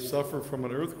as they suffer from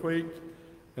an earthquake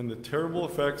and the terrible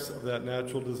effects of that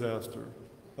natural disaster.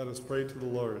 Let us pray to the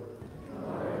Lord.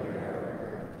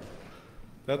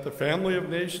 That the family of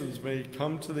nations may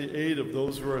come to the aid of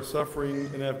those who are suffering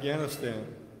in Afghanistan,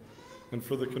 and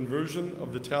for the conversion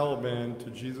of the Taliban to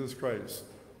Jesus Christ.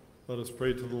 Let us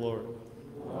pray to the Lord.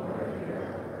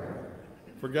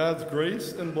 For God's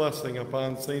grace and blessing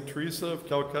upon St. Teresa of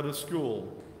Calcutta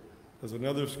School, as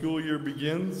another school year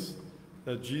begins,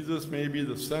 that Jesus may be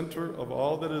the center of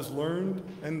all that is learned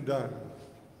and done.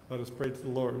 Let us pray to the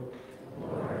Lord.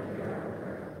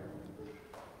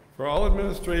 For all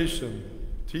administration,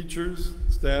 teachers,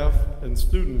 staff, and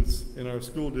students in our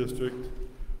school district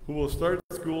who will start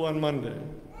school on Monday,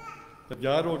 that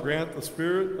God will grant the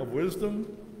spirit of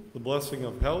wisdom, the blessing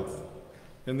of health,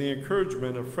 and the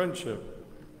encouragement of friendship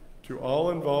to all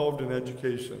involved in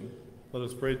education. Let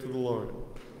us pray to the Lord.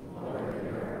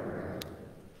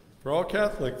 For all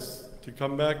Catholics to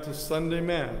come back to Sunday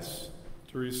Mass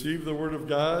to receive the Word of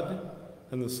God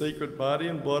and the sacred body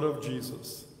and blood of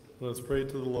Jesus. Let us pray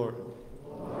to the Lord.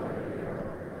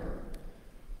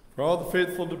 For all the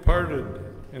faithful departed,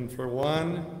 and for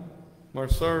Juan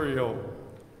Marsario,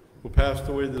 who passed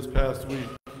away this past week,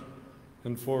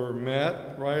 and for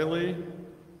Matt Riley,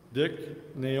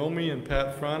 Dick, Naomi, and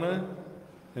Pat Frana,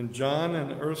 and John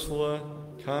and Ursula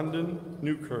Condon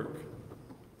Newkirk.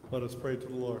 Let us pray to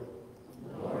the Lord.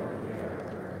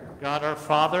 God our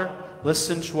Father,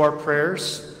 listen to our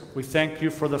prayers. We thank you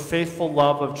for the faithful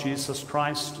love of Jesus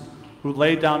Christ, who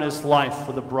laid down his life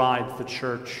for the bride, the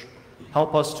church.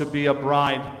 Help us to be a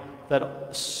bride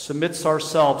that submits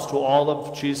ourselves to all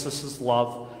of Jesus'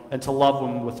 love and to love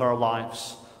him with our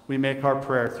lives. We make our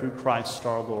prayer through Christ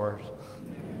our Lord.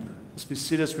 Let's be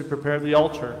seated as we prepare the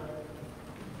altar.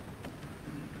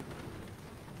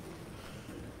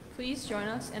 Please join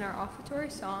us in our offertory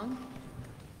song,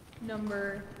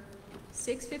 number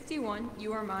 651,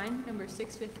 You Are Mine, number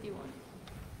 651.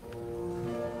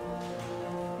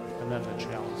 And then the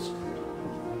chalice.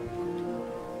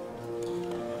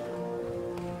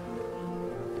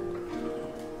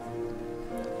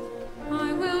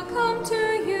 I will come to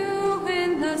you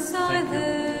in the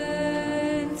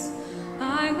silence.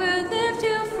 I will lift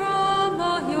you from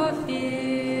all your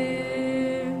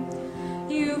fear.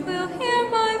 You will hear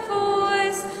my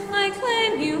voice. I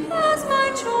claim you as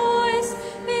my choice.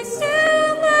 Be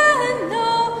still and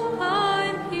know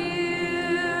I'm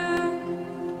here.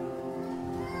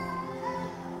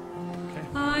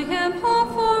 I am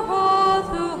hope for all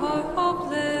who are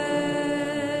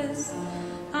hopeless.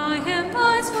 I am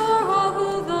eyes for all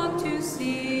who long to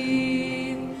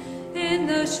see. In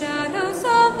the shadows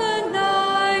of the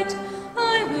night,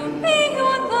 I will be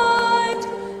your light.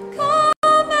 Come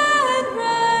and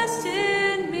rest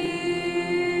in me.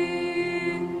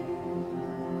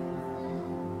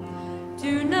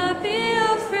 Do not be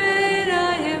afraid,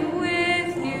 I am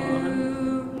with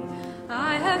you.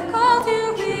 I have called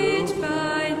you each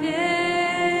by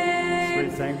name.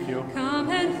 Thank you. Come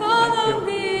and follow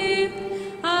me.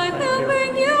 I Thank will you.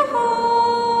 bring you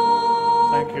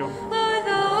home. Thank you. I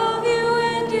love you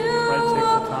and you Right, take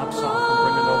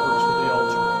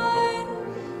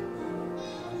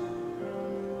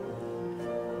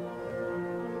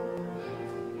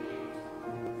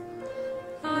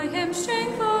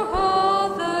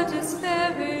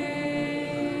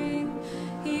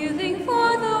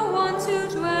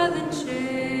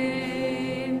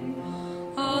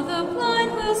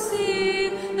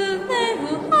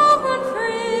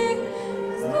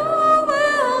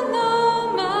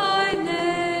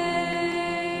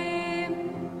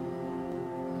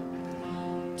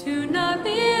Do not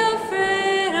be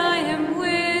afraid, I am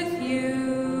with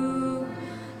you.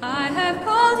 I have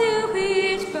called you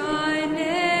each by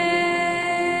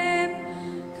name.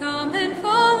 Come and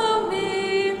follow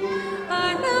me,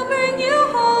 I will bring you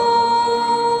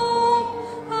home.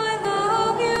 I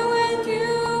love you and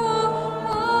you are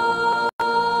mine.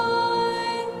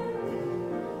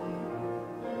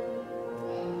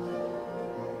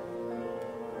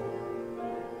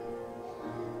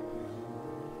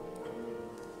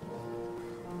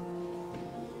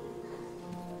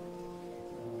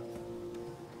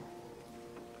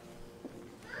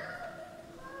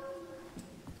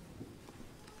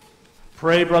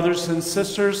 Pray, brothers and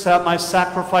sisters, that my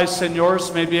sacrifice and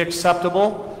yours may be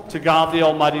acceptable to God the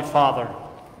Almighty Father.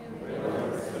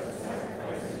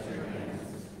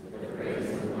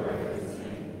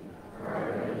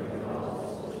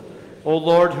 O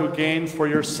Lord, who gained for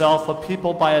yourself a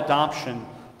people by adoption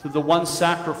through the one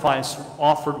sacrifice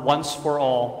offered once for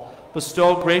all,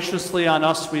 bestow graciously on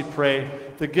us, we pray,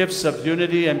 the gifts of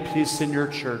unity and peace in your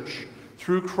church.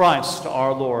 Through Christ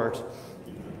our Lord.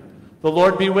 The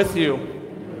Lord be with you.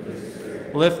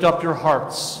 Lift up your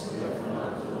hearts.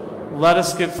 Let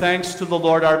us give thanks to the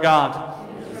Lord our God.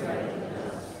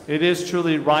 It is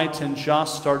truly right and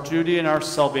just, our duty and our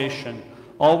salvation,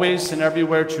 always and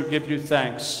everywhere to give you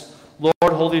thanks, Lord,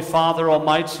 Holy Father,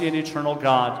 Almighty and eternal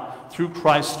God, through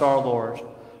Christ our Lord.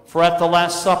 For at the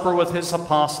Last Supper with his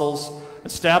apostles,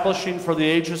 establishing for the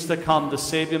ages to come the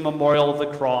saving memorial of the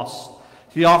cross,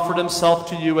 he offered himself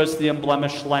to you as the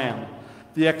unblemished Lamb,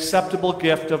 the acceptable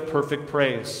gift of perfect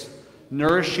praise.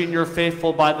 Nourishing your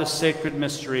faithful by the sacred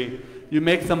mystery, you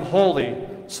make them holy,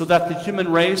 so that the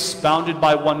human race, bounded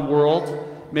by one world,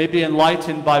 may be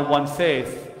enlightened by one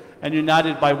faith and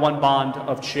united by one bond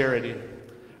of charity.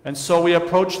 And so we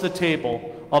approach the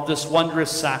table of this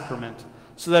wondrous sacrament,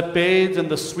 so that bathed in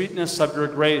the sweetness of your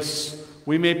grace,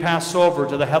 we may pass over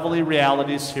to the heavenly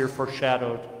realities here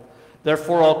foreshadowed.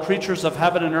 Therefore, all creatures of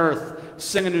heaven and earth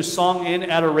sing a new song in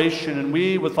adoration, and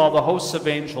we, with all the hosts of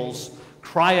angels,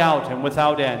 cry out, and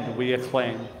without end we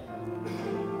acclaim.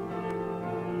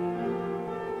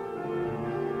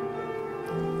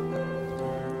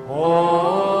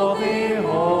 Holy,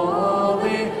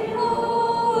 holy,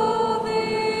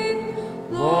 holy,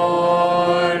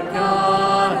 Lord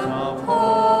God of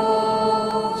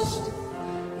hosts,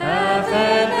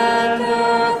 heaven and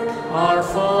earth are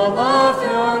full of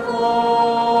your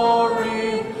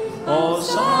glory.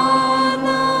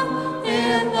 Hosanna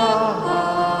in the highest.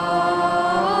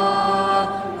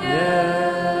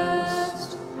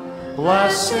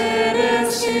 Blessed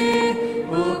is he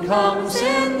who comes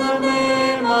in the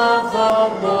name of the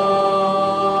Lord.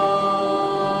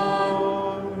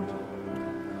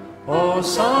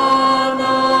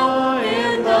 Hosanna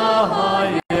in the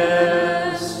highest.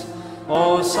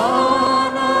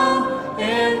 Hosanna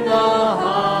in the highest.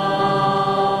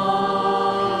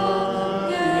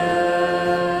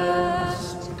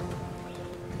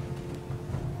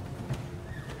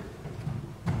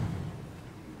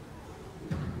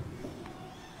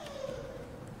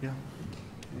 Yeah.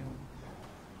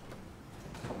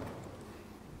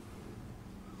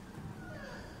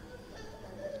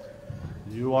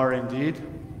 You are indeed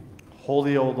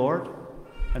holy, O Lord,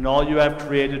 and all you have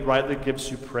created rightly gives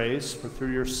you praise, for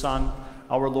through your Son,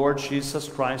 our Lord Jesus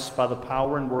Christ, by the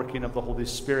power and working of the Holy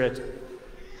Spirit,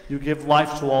 you give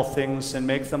life to all things and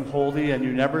make them holy, and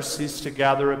you never cease to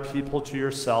gather a people to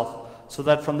yourself, so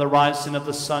that from the rising of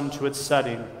the sun to its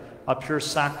setting, a pure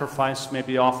sacrifice may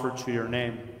be offered to your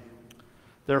name.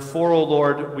 Therefore, O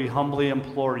Lord, we humbly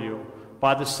implore you,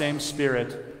 by the same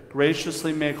Spirit,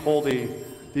 graciously make holy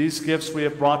these gifts we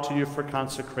have brought to you for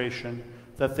consecration,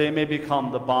 that they may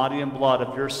become the body and blood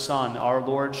of your Son, our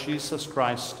Lord Jesus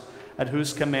Christ, at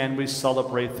whose command we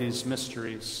celebrate these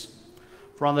mysteries.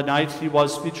 For on the night he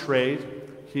was betrayed,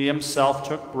 he himself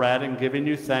took bread, and giving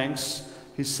you thanks,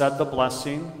 he said the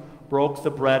blessing, broke the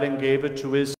bread, and gave it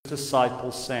to his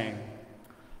disciples, saying,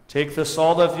 "Take this,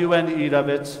 all of you, and eat of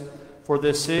it, for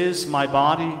this is my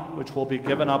body, which will be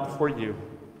given up for you."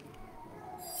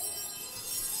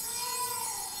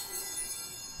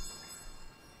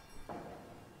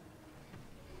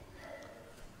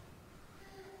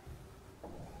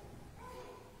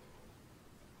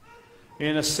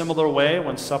 In a similar way,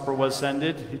 when supper was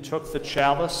ended, he took the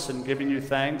chalice, and giving you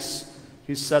thanks,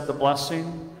 he said the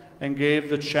blessing, and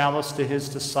gave the chalice to his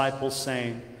disciples,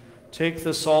 saying, "Take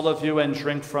this, all of you, and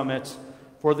drink from it,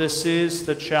 for this is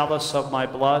the chalice of my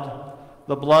blood,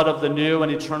 the blood of the new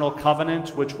and eternal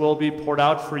covenant, which will be poured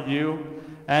out for you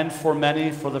and for many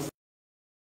for the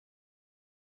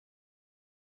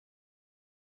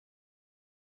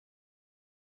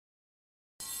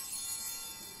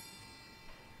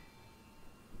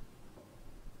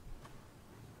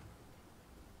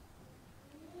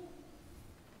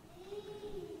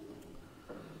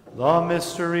The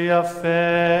mystery of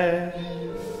faith.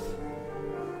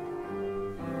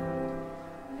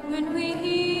 When we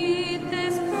eat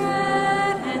this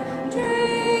bread and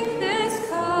drink this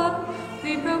cup,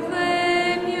 we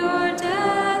proclaim your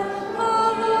death,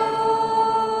 O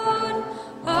Lord,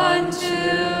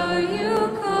 until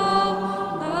you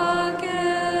come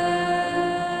again.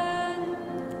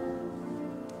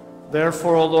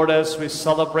 Therefore, O Lord, as we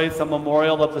celebrate the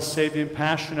memorial of the saving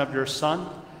passion of your Son,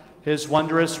 his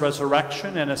wondrous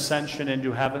resurrection and ascension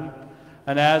into heaven,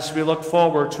 and as we look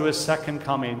forward to his second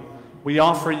coming, we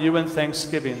offer you in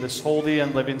thanksgiving this holy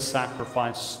and living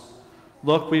sacrifice.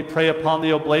 Look, we pray upon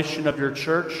the oblation of your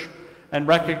church, and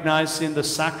recognizing the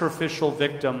sacrificial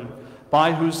victim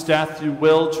by whose death you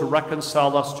willed to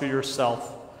reconcile us to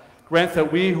yourself. Grant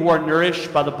that we who are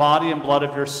nourished by the body and blood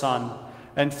of your Son,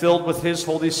 and filled with his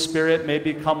Holy Spirit, may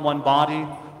become one body,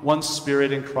 one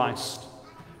spirit in Christ.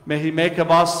 May he make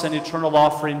of us an eternal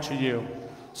offering to you,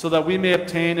 so that we may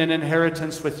obtain an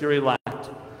inheritance with your elect,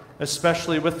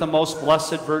 especially with the most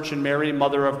blessed Virgin Mary,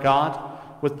 Mother of God,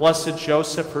 with blessed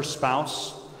Joseph, her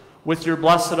spouse, with your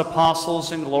blessed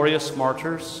apostles and glorious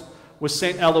martyrs, with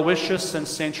St. Aloysius and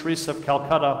St. Teresa of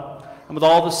Calcutta, and with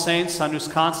all the saints on whose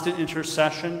constant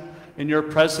intercession in your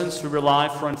presence we rely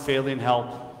for unfailing help.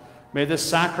 May this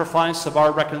sacrifice of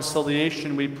our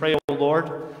reconciliation, we pray, O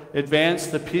Lord, advance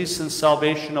the peace and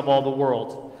salvation of all the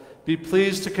world. Be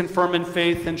pleased to confirm in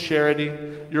faith and charity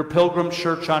your pilgrim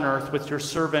church on earth with your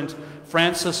servant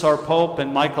Francis our Pope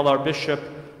and Michael our Bishop,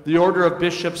 the order of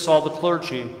bishops, all the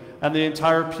clergy, and the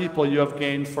entire people you have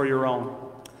gained for your own.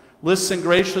 Listen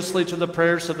graciously to the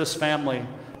prayers of this family,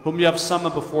 whom you have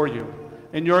summoned before you.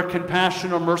 In your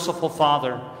compassion, O merciful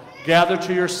Father, gather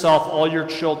to yourself all your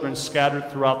children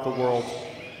scattered throughout the world.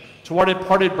 To our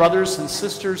departed brothers and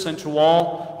sisters, and to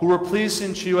all who were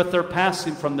pleasing to you at their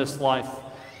passing from this life,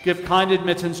 give kind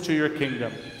admittance to your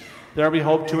kingdom. There we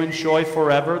hope to enjoy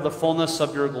forever the fullness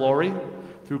of your glory,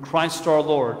 through Christ our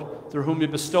Lord, through whom you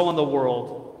bestow on the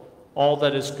world all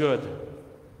that is good.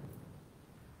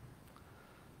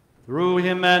 Through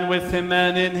him and with him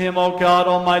and in him, O God,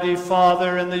 Almighty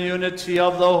Father, in the unity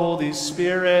of the Holy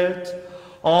Spirit,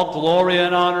 all glory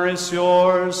and honor is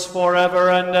yours forever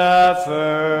and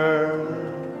ever.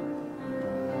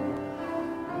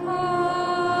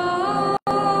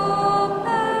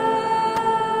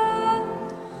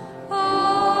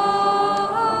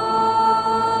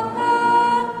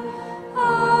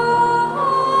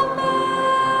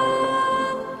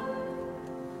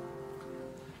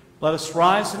 Let us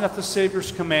rise, and at the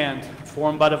Savior's command,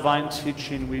 formed by divine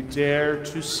teaching, we dare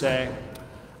to say,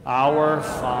 Our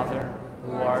Father,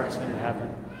 who art in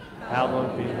heaven,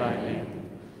 hallowed be thy name.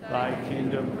 Thy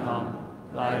kingdom come,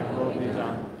 thy will be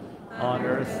done, on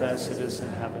earth as it is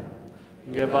in heaven.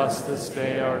 Give us this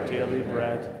day our daily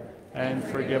bread, and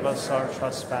forgive us our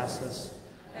trespasses,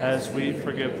 as we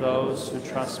forgive those who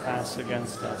trespass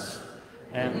against us.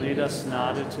 And lead us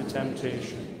not into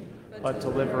temptation, but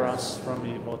deliver us from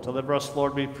evil. Deliver us,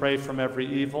 Lord, we pray, from every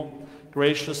evil.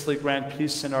 Graciously grant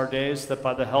peace in our days, that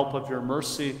by the help of your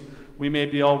mercy we may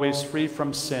be always free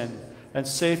from sin and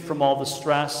safe from all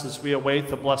distress, as we await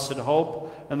the blessed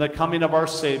hope and the coming of our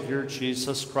Savior,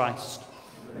 Jesus Christ.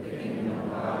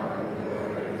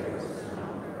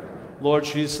 Lord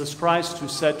Jesus Christ, who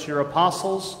said to your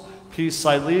apostles, Peace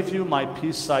I leave you, my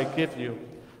peace I give you,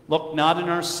 look not in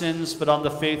our sins, but on the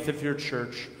faith of your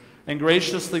church, and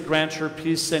graciously grant her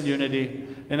peace and unity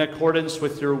in accordance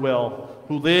with your will,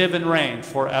 who live and reign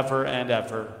forever and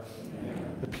ever.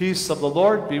 Amen. The peace of the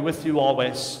Lord be with you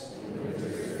always.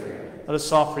 Let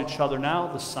us offer each other now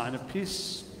the sign of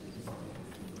peace.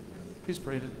 Peace,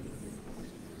 Braden.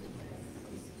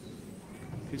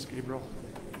 Peace, Gabriel.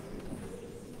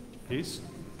 Peace.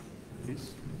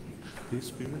 Peace.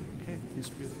 Peace be with you. Okay, peace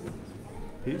be with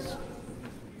you. Peace.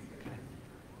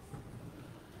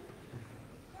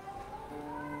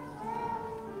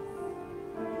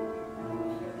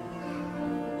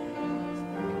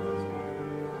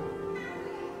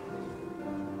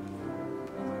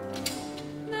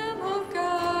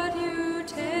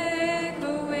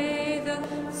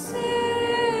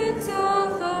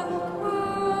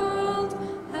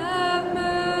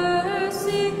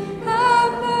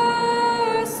 Have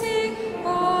mercy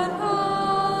on us.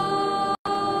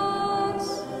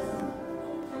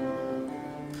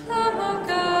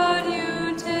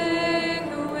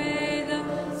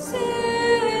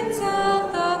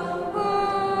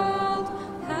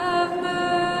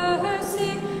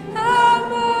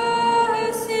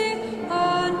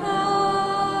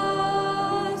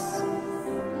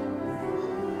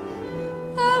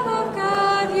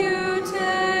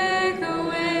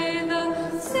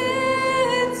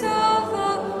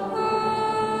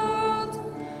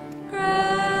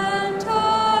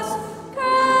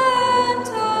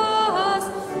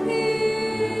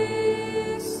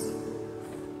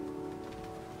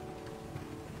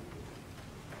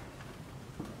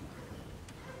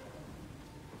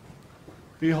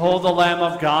 Behold the Lamb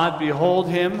of God, behold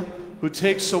him who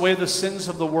takes away the sins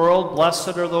of the world.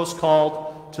 Blessed are those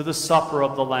called to the supper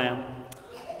of the Lamb.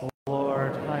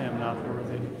 Lord, I am not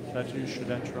worthy that you should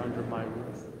enter under my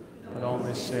roof, but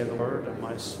only say the word, and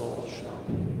my soul shall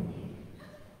be.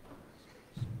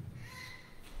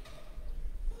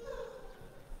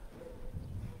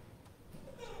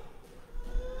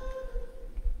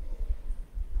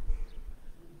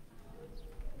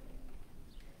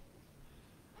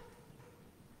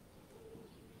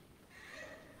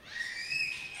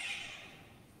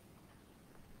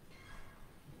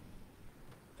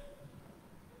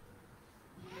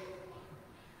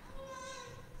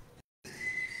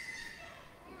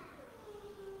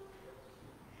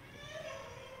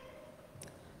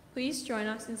 Please join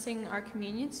us in singing our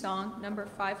communion song, number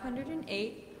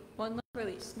 508, One Love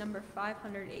Release, number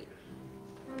 508.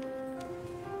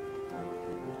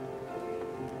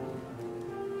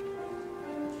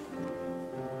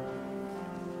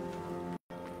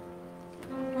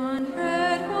 One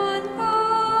bread, one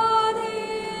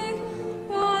body,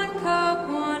 one cup,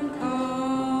 one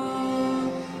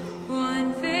cup,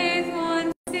 one faith,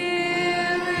 one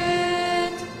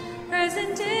spirit,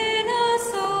 present in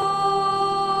us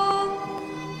all.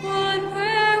 One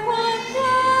prayer, one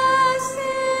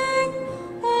blessing,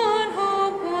 one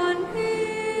hope, one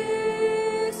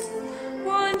peace,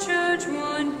 one church,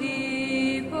 one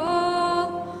people,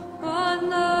 one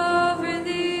love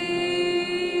released.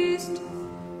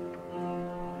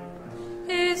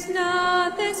 Is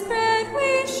not this bread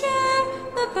we share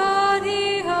the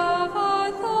body of our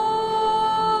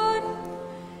Lord?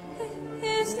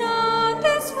 Is not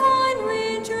this wine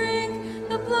we drink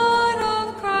the blood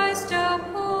of Christ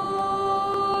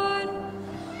outpoured?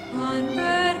 One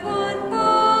bread, one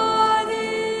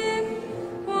body,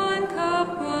 one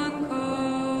cup, one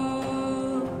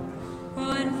cup,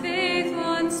 one faith,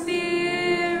 one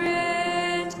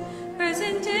spirit,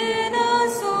 present in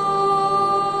us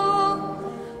all.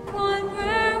 One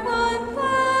prayer, one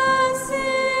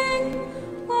blessing,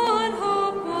 one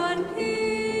hope, one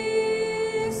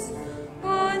peace,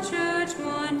 one church,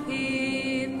 one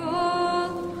people,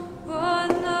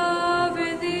 one love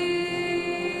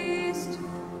released.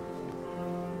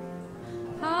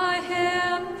 I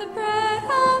am the bread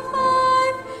of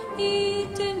life,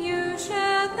 eat and you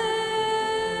shall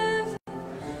live.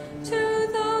 To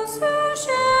those who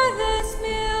share this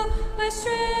meal, my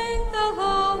strength I'll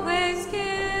always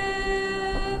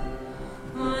give.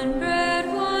 One bread,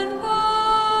 one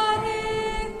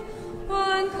body,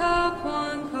 one cup,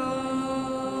 one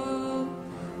cup,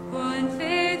 one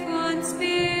faith, one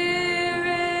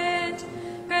spirit,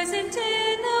 present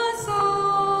in us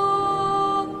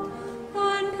all.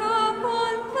 One cup,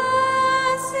 one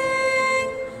blessing,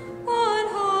 one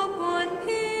hope, one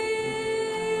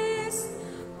peace,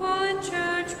 one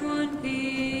church, one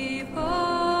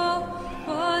people,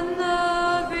 one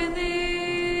love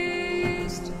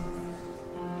released.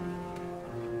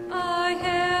 I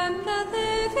am the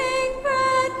living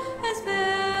bread as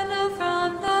manna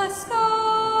from the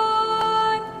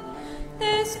sky.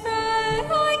 This bread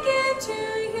I give to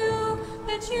you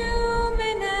that you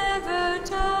may never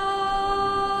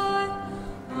die.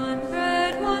 One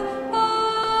bread, one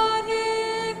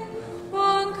body,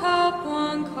 one cup,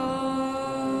 one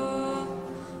cup,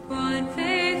 one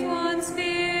faith, one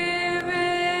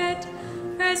spirit,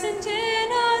 present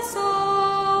in us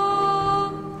all.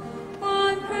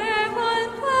 One prayer, one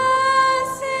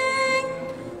blessing,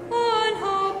 one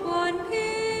hope, one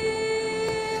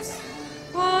peace,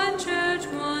 one church,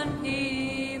 one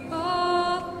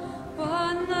people,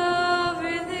 one love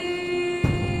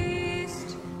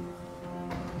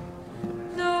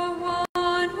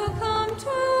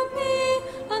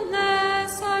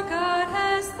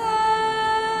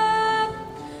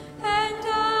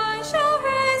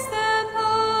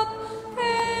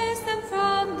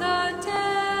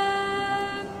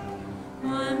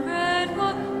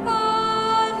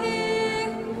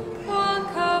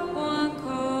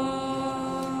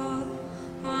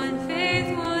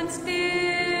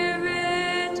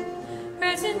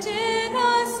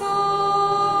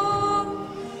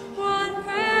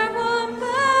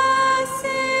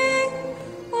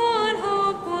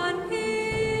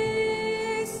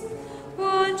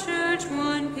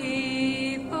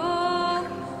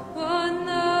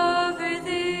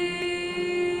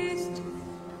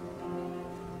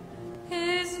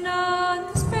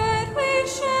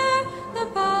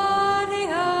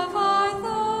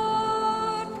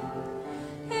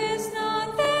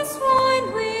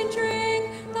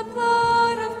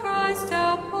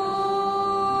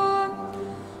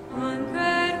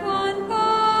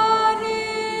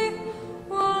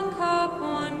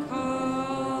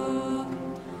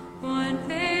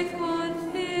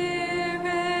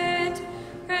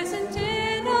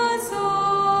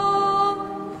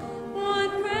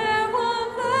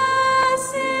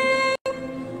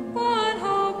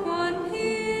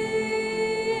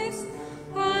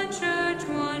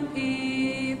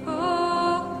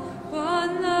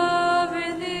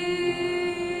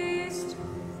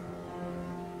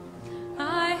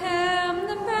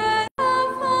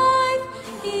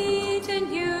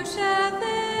shall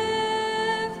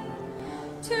live.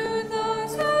 To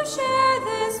those who share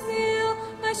this meal,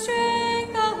 my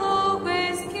strength I'll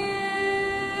always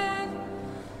give.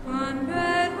 One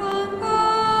bread, one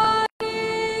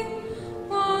body,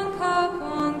 one cup,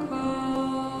 one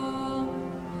cup,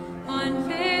 one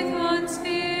faith, one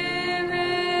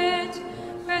spirit,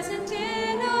 present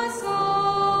in us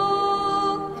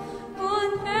all.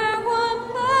 One prayer,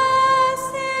 one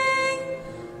blessing,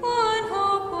 one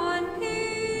hope, one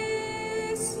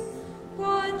peace,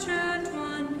 one church,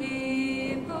 one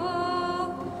people,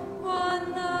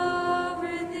 one love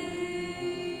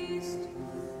released.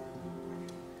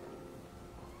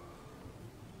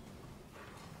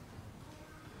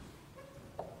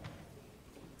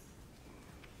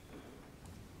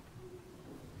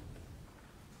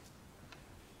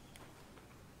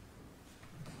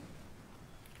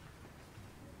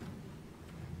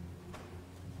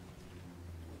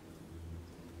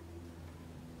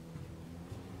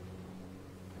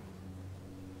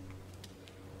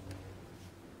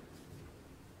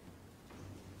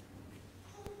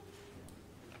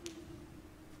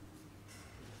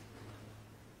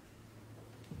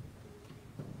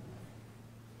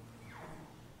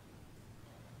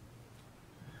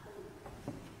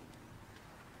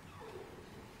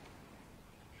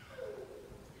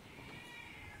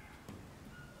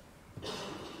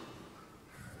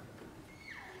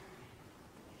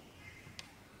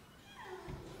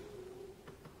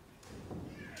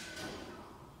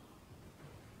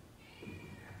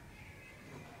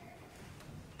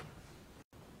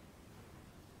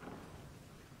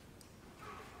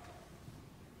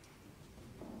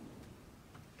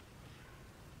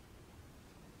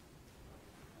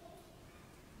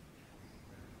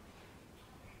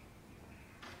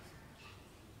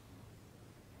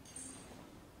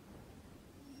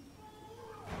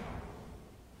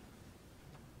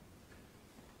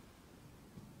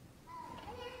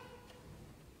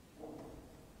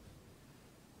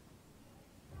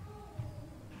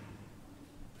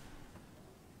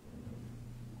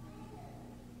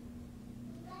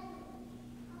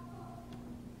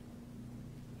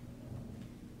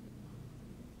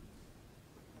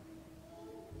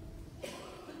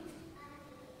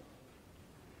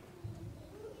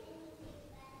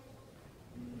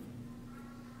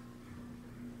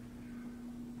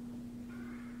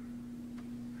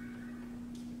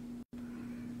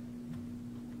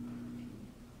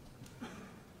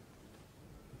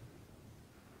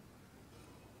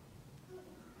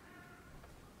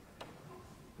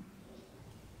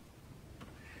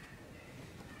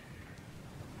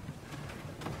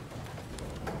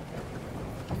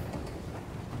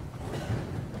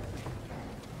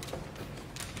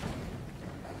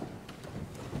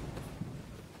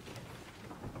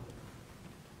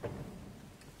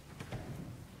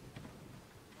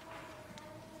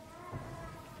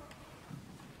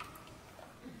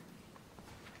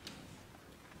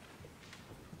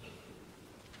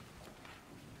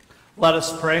 Let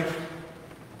us pray.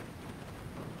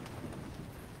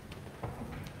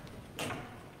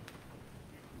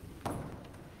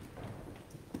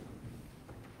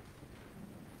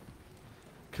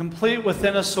 Complete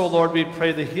within us, O Lord, we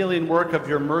pray, the healing work of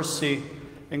your mercy,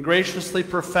 and graciously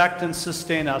perfect and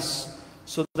sustain us,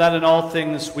 so that in all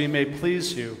things we may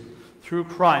please you, through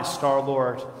Christ our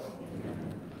Lord. All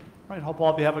right, hope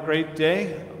all of you have a great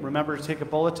day. Remember to take a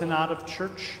bulletin out of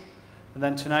church. And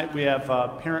then tonight we have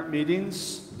parent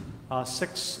meetings.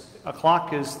 6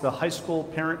 o'clock is the high school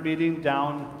parent meeting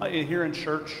down here in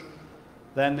church.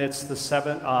 Then it's the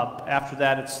 7th. After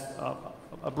that, it's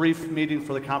a brief meeting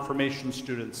for the confirmation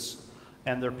students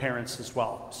and their parents as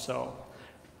well. So,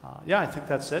 yeah, I think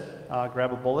that's it.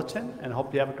 Grab a bulletin and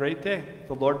hope you have a great day.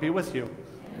 The Lord be with you.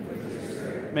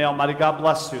 May Almighty God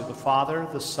bless you, the Father,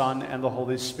 the Son, and the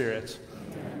Holy Spirit.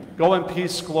 Amen. Go in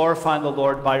peace, glorifying the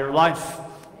Lord by your life.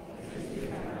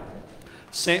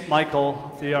 Saint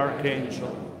Michael, the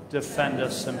Archangel, defend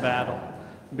us in battle.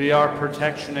 Be our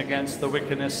protection against the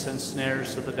wickedness and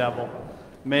snares of the devil.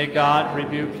 May God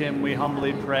rebuke him, we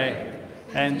humbly pray.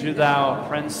 And do thou,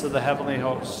 Prince of the heavenly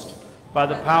host, by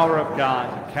the power of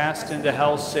God, cast into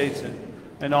hell Satan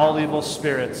and all evil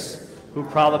spirits who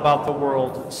prowl about the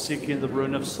world, seeking the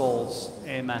ruin of souls.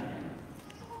 Amen.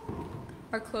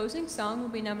 Our closing song will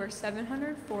be number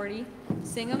 740,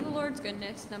 Sing of the Lord's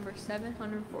Goodness, number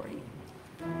 740.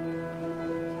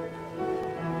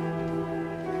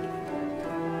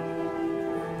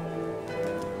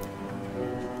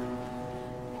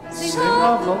 Sing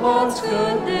of the Lord's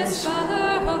goodness,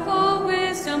 Father of all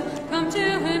wisdom, come to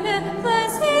him and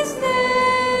bless his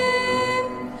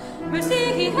name.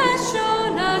 Mercy he has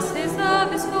shown us, his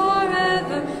love is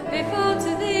forever, faithful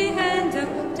to thee.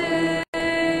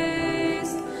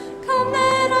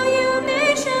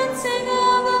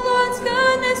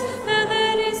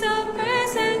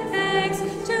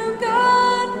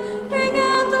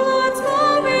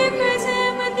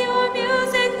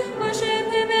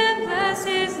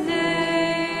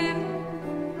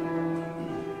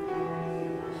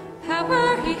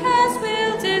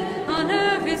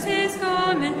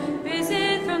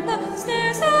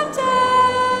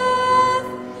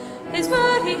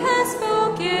 has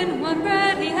spoken, one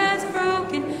bread he has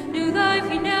broken, new life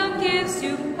he now gives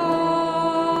to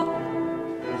all.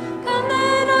 Come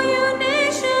then, all you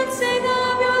nations, sing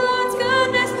of your Lord's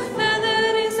goodness,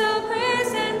 melodies of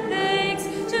praise and thanks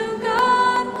to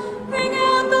God. Bring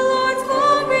out the Lord's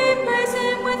glory, praise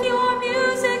him with your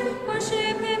music,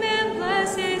 worship him and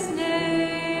bless his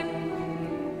name.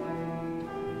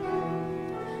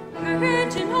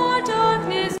 Courage in our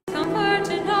darkness, comfort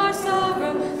in our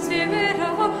sorrow, Spirit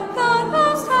of God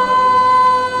Most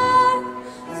High.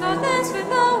 Solace for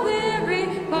the weary,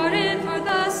 pardon for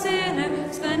the sinner,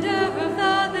 splendor of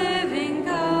the living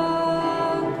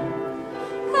God.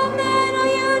 Come then,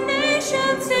 all you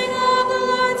nations, sing of the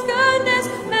Lord's goodness,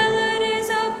 melodies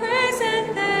of praise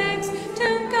and thanks to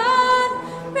God.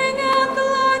 Bring out the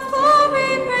Lord's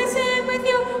glory, praise him with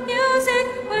your music,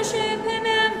 worship him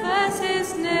and bless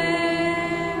his name.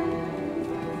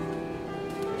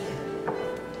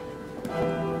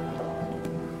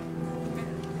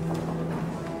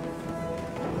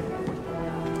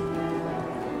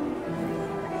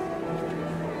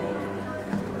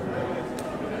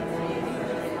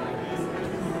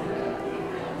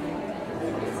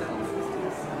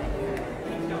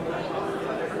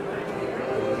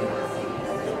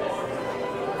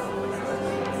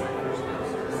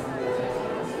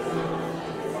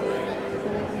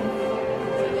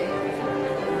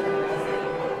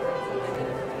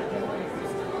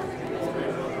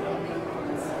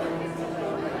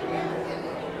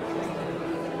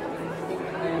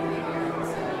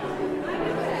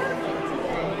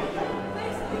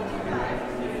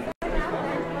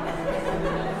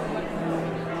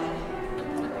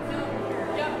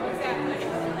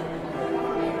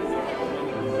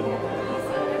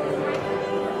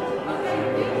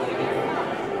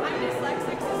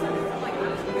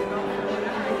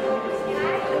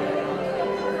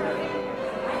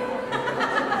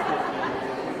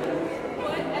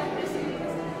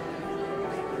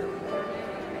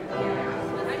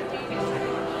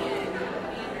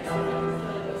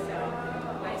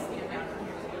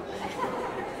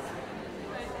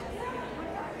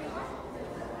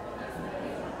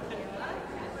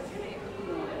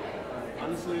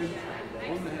 Honestly,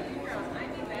 one that